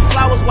gon' get my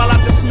flowers while I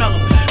can smell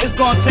them. It's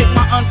gonna take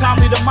my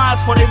untimely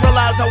demise before they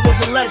realize I was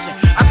a legend.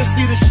 I can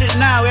see the shit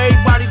now.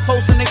 Everybody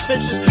posting their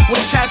pictures with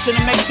a caption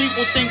to make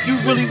people think you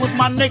really was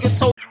my nigga.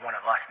 Told you one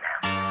of us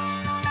now.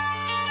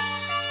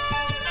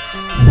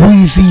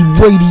 Weezy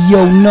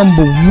Radio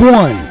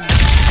 #1.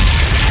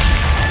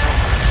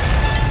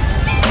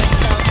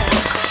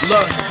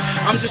 Look,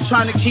 I'm just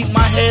trying to keep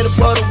my head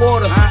above the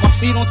water. My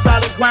feet on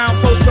solid ground.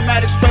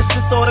 Post-traumatic stress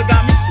disorder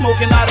got me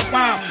smoking out of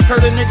bound.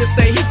 Heard a nigga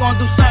say he gon'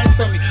 do something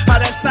to me.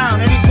 How that sound?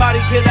 Anybody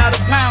get out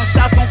of bounds?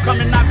 Shots gon' come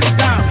and knock him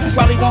down.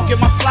 Probably won't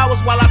get my flowers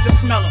while I can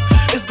smell them.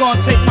 It's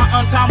gonna take my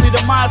untimely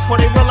demise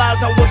before they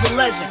realize I was a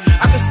legend.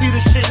 I can see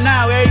the shit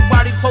now.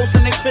 Everybody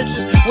posting their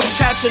pictures with a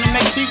caption to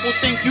make people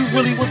think you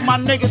really was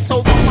my nigga.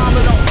 Told my mama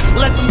don't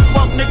let them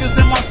fuck niggas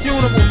in my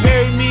funeral.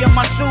 Bury me in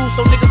my jewels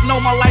so niggas know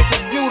my life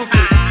is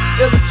beautiful.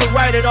 It was to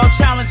write it, all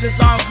challenges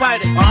are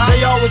invited.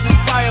 They always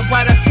inspired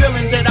by that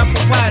feeling that I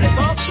provided.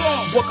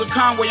 Walker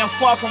Conway, I'm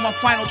far from my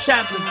final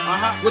chapter.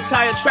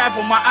 Retired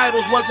trapper, my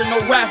idols wasn't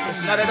no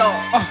rappers. Not at all.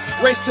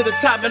 Race to the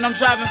top and I'm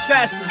driving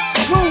faster.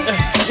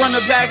 Run the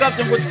bag up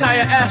then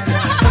retire after.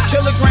 From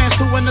kilograms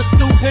to in the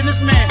stoop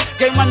businessman.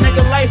 Gave my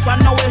nigga life, I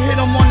know it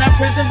hit him on that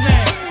prison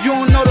van. You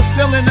don't know the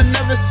feeling of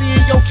never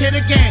seeing your kid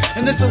again.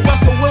 And this a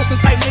Russell Wilson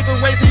type nigga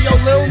raising your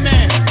little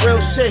man. Real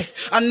shit,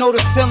 I know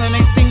the feeling,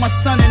 ain't seen my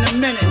son in a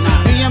minute.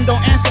 BM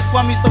don't answer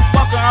for me, so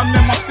fuck her, I'm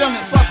in my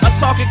feelings. I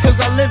talk it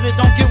cause I live it,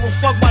 don't give a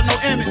fuck about no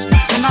image.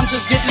 And I'm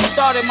just getting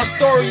started, my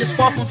story is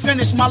far from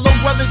finished. My little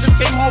brother just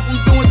came home from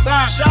doing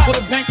time. Put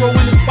a bankroll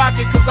in his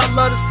pocket cause I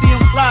love to see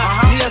him fly.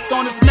 DS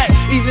on his neck,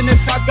 even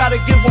if I gotta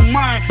give him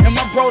mine. And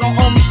my bro don't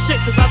owe me shit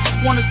cause I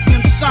just wanna see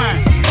him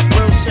shine.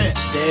 Real shit.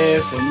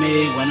 There for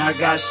me, when I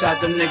got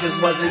shot, them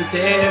niggas wasn't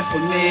there for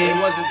me. They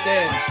wasn't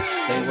there.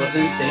 They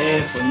wasn't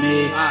there for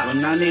me.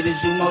 When I needed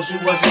you most, you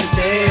wasn't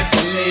there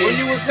for me. Where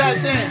you was at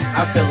then?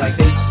 I feel like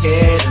they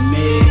scared of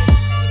me.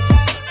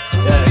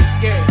 Yeah, they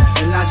scared.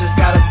 And I just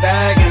got a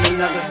bag and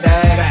another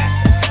bag.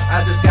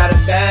 I just got a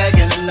bag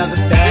and another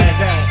bag.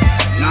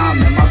 Now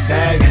I'm in my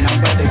bag and I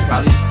bet they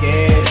probably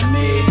scared of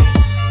me.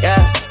 Yeah,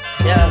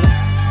 yeah.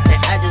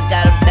 And I just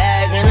got a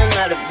bag and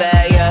another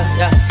bag. Yeah,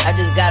 yeah. I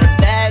just got a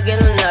bag and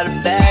another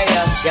bag.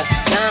 Yeah,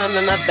 now I'm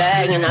in my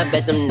bag and I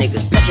bet them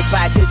niggas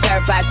petrified, too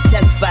terrified to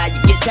testify.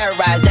 You get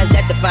terrorized, that's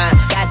that defined.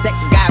 Dissect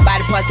the guy,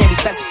 body parts can't be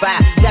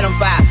specified. Set on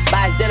fire,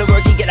 by his dinner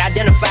work he get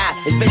identified.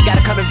 This bitch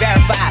gotta come and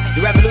verify.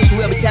 The revolution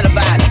will be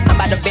televised. I'm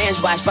about to binge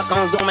watch, fuck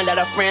on Zoom and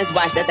let our friends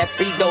watch. That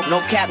free dope,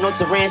 no cap, no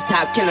syringe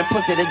top. Killing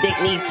pussy, the dick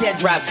need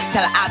teardrops.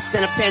 Tell her ops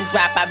send a pin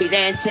drop, I be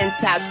there in 10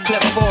 tops.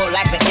 Clip full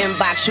like an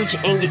inbox, shoot you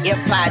in your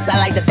earpods.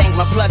 I like to thank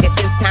my plug at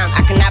this time.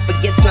 I cannot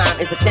forget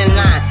slime, it's a thin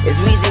line. It's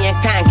Weezy and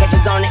kind,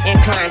 catches on the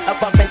incline. Up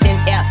in thin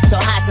air, so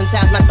high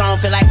sometimes my throne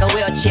feel like a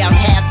wheelchair. I'm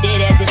half dead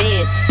as it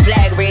is,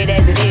 flag red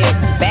as it is.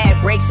 Bad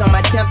breaks on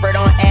my temper,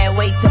 don't add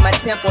weight to my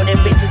temple.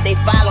 Them bitches, they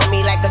follow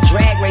me like a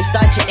drag race.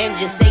 Start your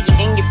engine, say you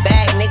in your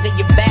bag. Nigga,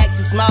 your bag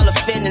too small to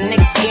fit. The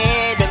nigga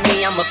scared of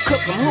me, I'ma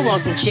cook him. Who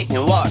wants some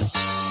chicken water?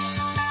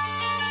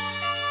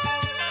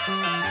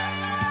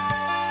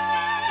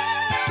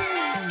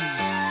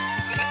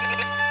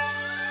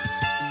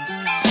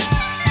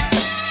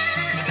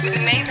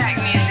 Maybach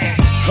music.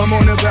 I'm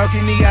on the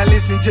balcony, I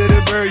listen to the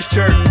birds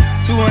chirp.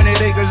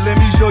 200 acres, let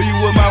me show you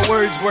what my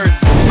words worth.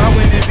 My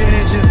winning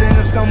vintage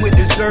incentives come with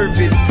the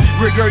service.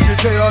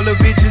 Regurgitate all the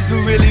bitches who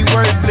really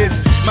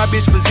worthless. My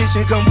bitch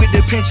position come with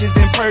the pinches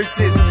and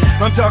purses.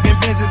 I'm talking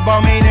Benz's,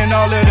 Balmain and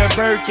all of the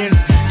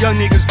Birkins. Young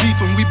niggas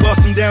beefing, we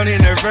bust them down in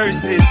their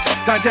verses.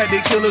 Contact the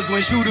killers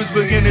when shooters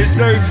begin to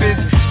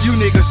surface. You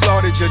niggas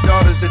slaughtered your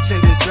daughters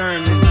attending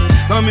sermons.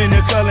 I'm in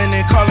the culling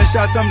and calling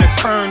shots, I'm the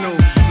colonel.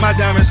 My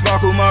diamond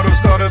sparkle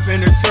models caught up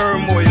in the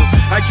turmoil.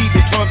 I keep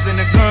the drums and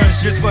the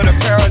guns just for the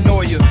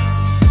paranoia.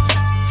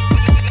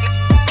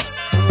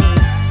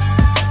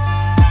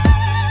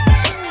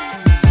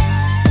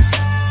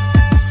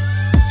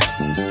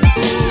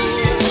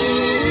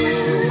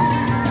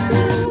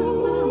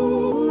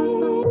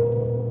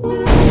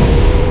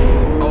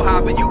 Oh,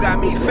 Hopper, you got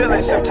me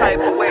feeling some type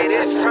of way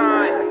this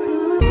time.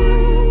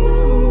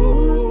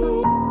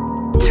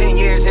 10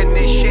 years in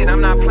this shit,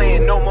 I'm not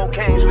playing no more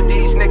games with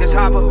these niggas,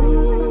 Hopper.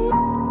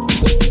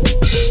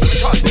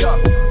 Talk me up.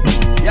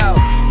 Yo,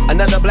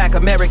 another black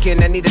American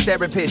that need a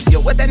therapist. Yo,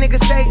 what that nigga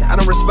say? I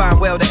don't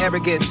respond well to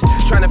arrogance.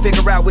 Trying to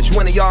figure out which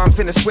one of y'all I'm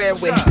finna swear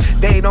with.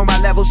 They ain't on my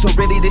level, so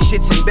really this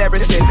shit's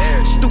embarrassing.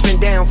 Stooping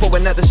down for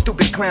another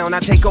stupid clown. I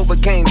take over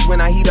games when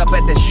I heat up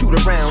at the shoot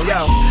around.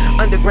 Yo,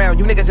 underground,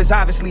 you niggas is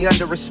obviously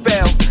under a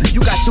spell.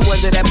 You got two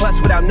under that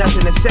bus without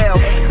nothing to sell.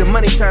 The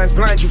money signs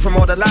blind you from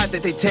all the lies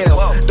that they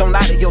tell. Don't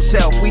lie to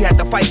yourself, we had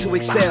to fight to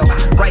excel.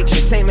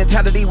 Righteous, same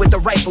mentality with the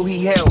rifle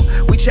he held.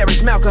 We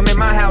cherish Malcolm in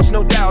my house,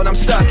 no doubt, I'm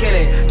stuck in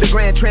it. The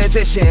grand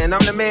transition, I'm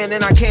the man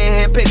and I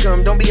can't handpick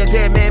him. Don't be a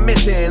dead man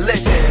missing,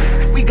 listen.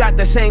 We got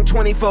the same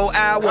 24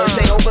 hours.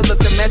 They overlook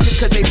the message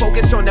cause they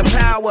focus on the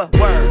power.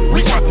 Word.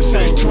 We got the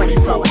same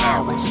 24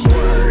 hours.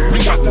 We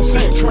got the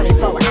same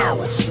 24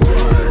 hours.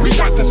 We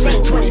got the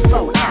same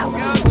 24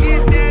 hours.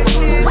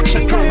 What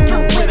you gonna do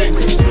with it?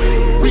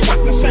 We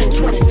got the same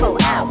 24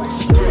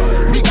 hours.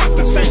 We got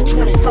the same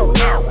 24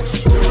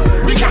 hours.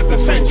 We got the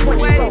same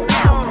 24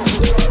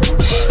 hours.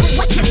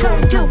 What you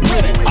gonna do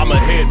with it? I'm a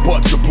head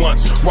butt to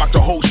blunts. Rock the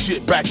whole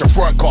shit back to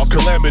front. Cause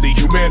calamity remedy,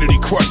 humanity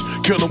crushed.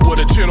 Kill him with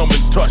a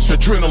gentleman's touch,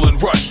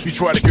 adrenaline rush. You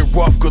try to get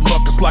rough, good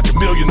luck, it's like a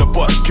million of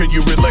us. Can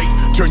you relate?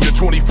 Turn your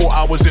 24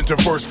 hours into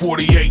verse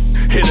 48.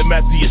 Hit him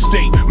at the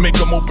estate, make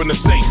him open the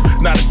safe.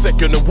 Not a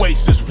second to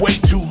waste, it's way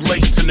too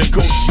late to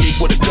negotiate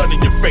with a gun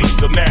in your face.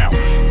 So now,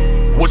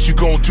 what you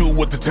gonna do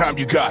with the time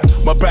you got?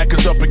 My back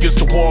is up against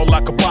the wall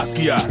like a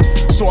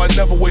Basquiat. So I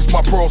never waste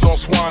my pearls on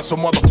swine. So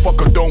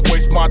motherfucker, don't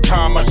waste my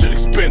time, my shit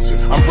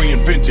expensive. I'm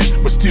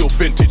reinvented, but still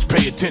vintage.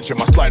 Pay attention,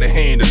 my sleight of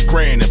hand is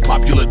grand and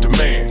popular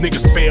demand.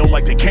 Niggas fail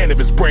like they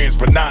cannabis brands,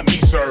 but not me,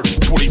 sir.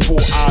 24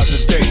 hours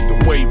a day, the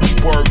way we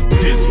work,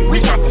 dizzy. We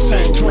got the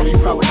same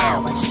 24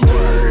 hours.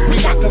 We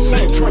got the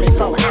same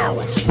 24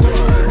 hours.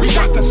 We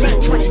got the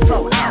same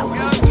 24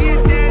 hours.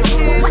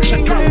 What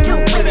you gonna do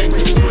with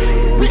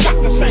it? We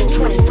got the same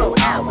 24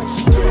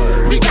 hours.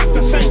 We got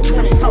the same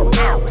 24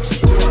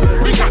 hours.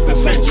 We got the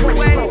same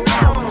 24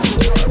 hours.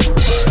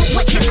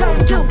 What you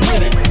gonna do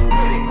with it?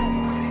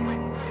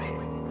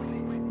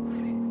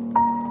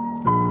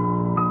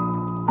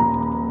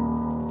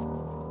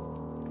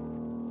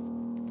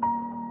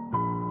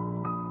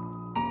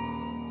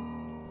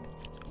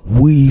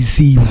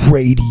 Weezy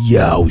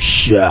Radio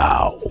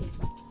Show.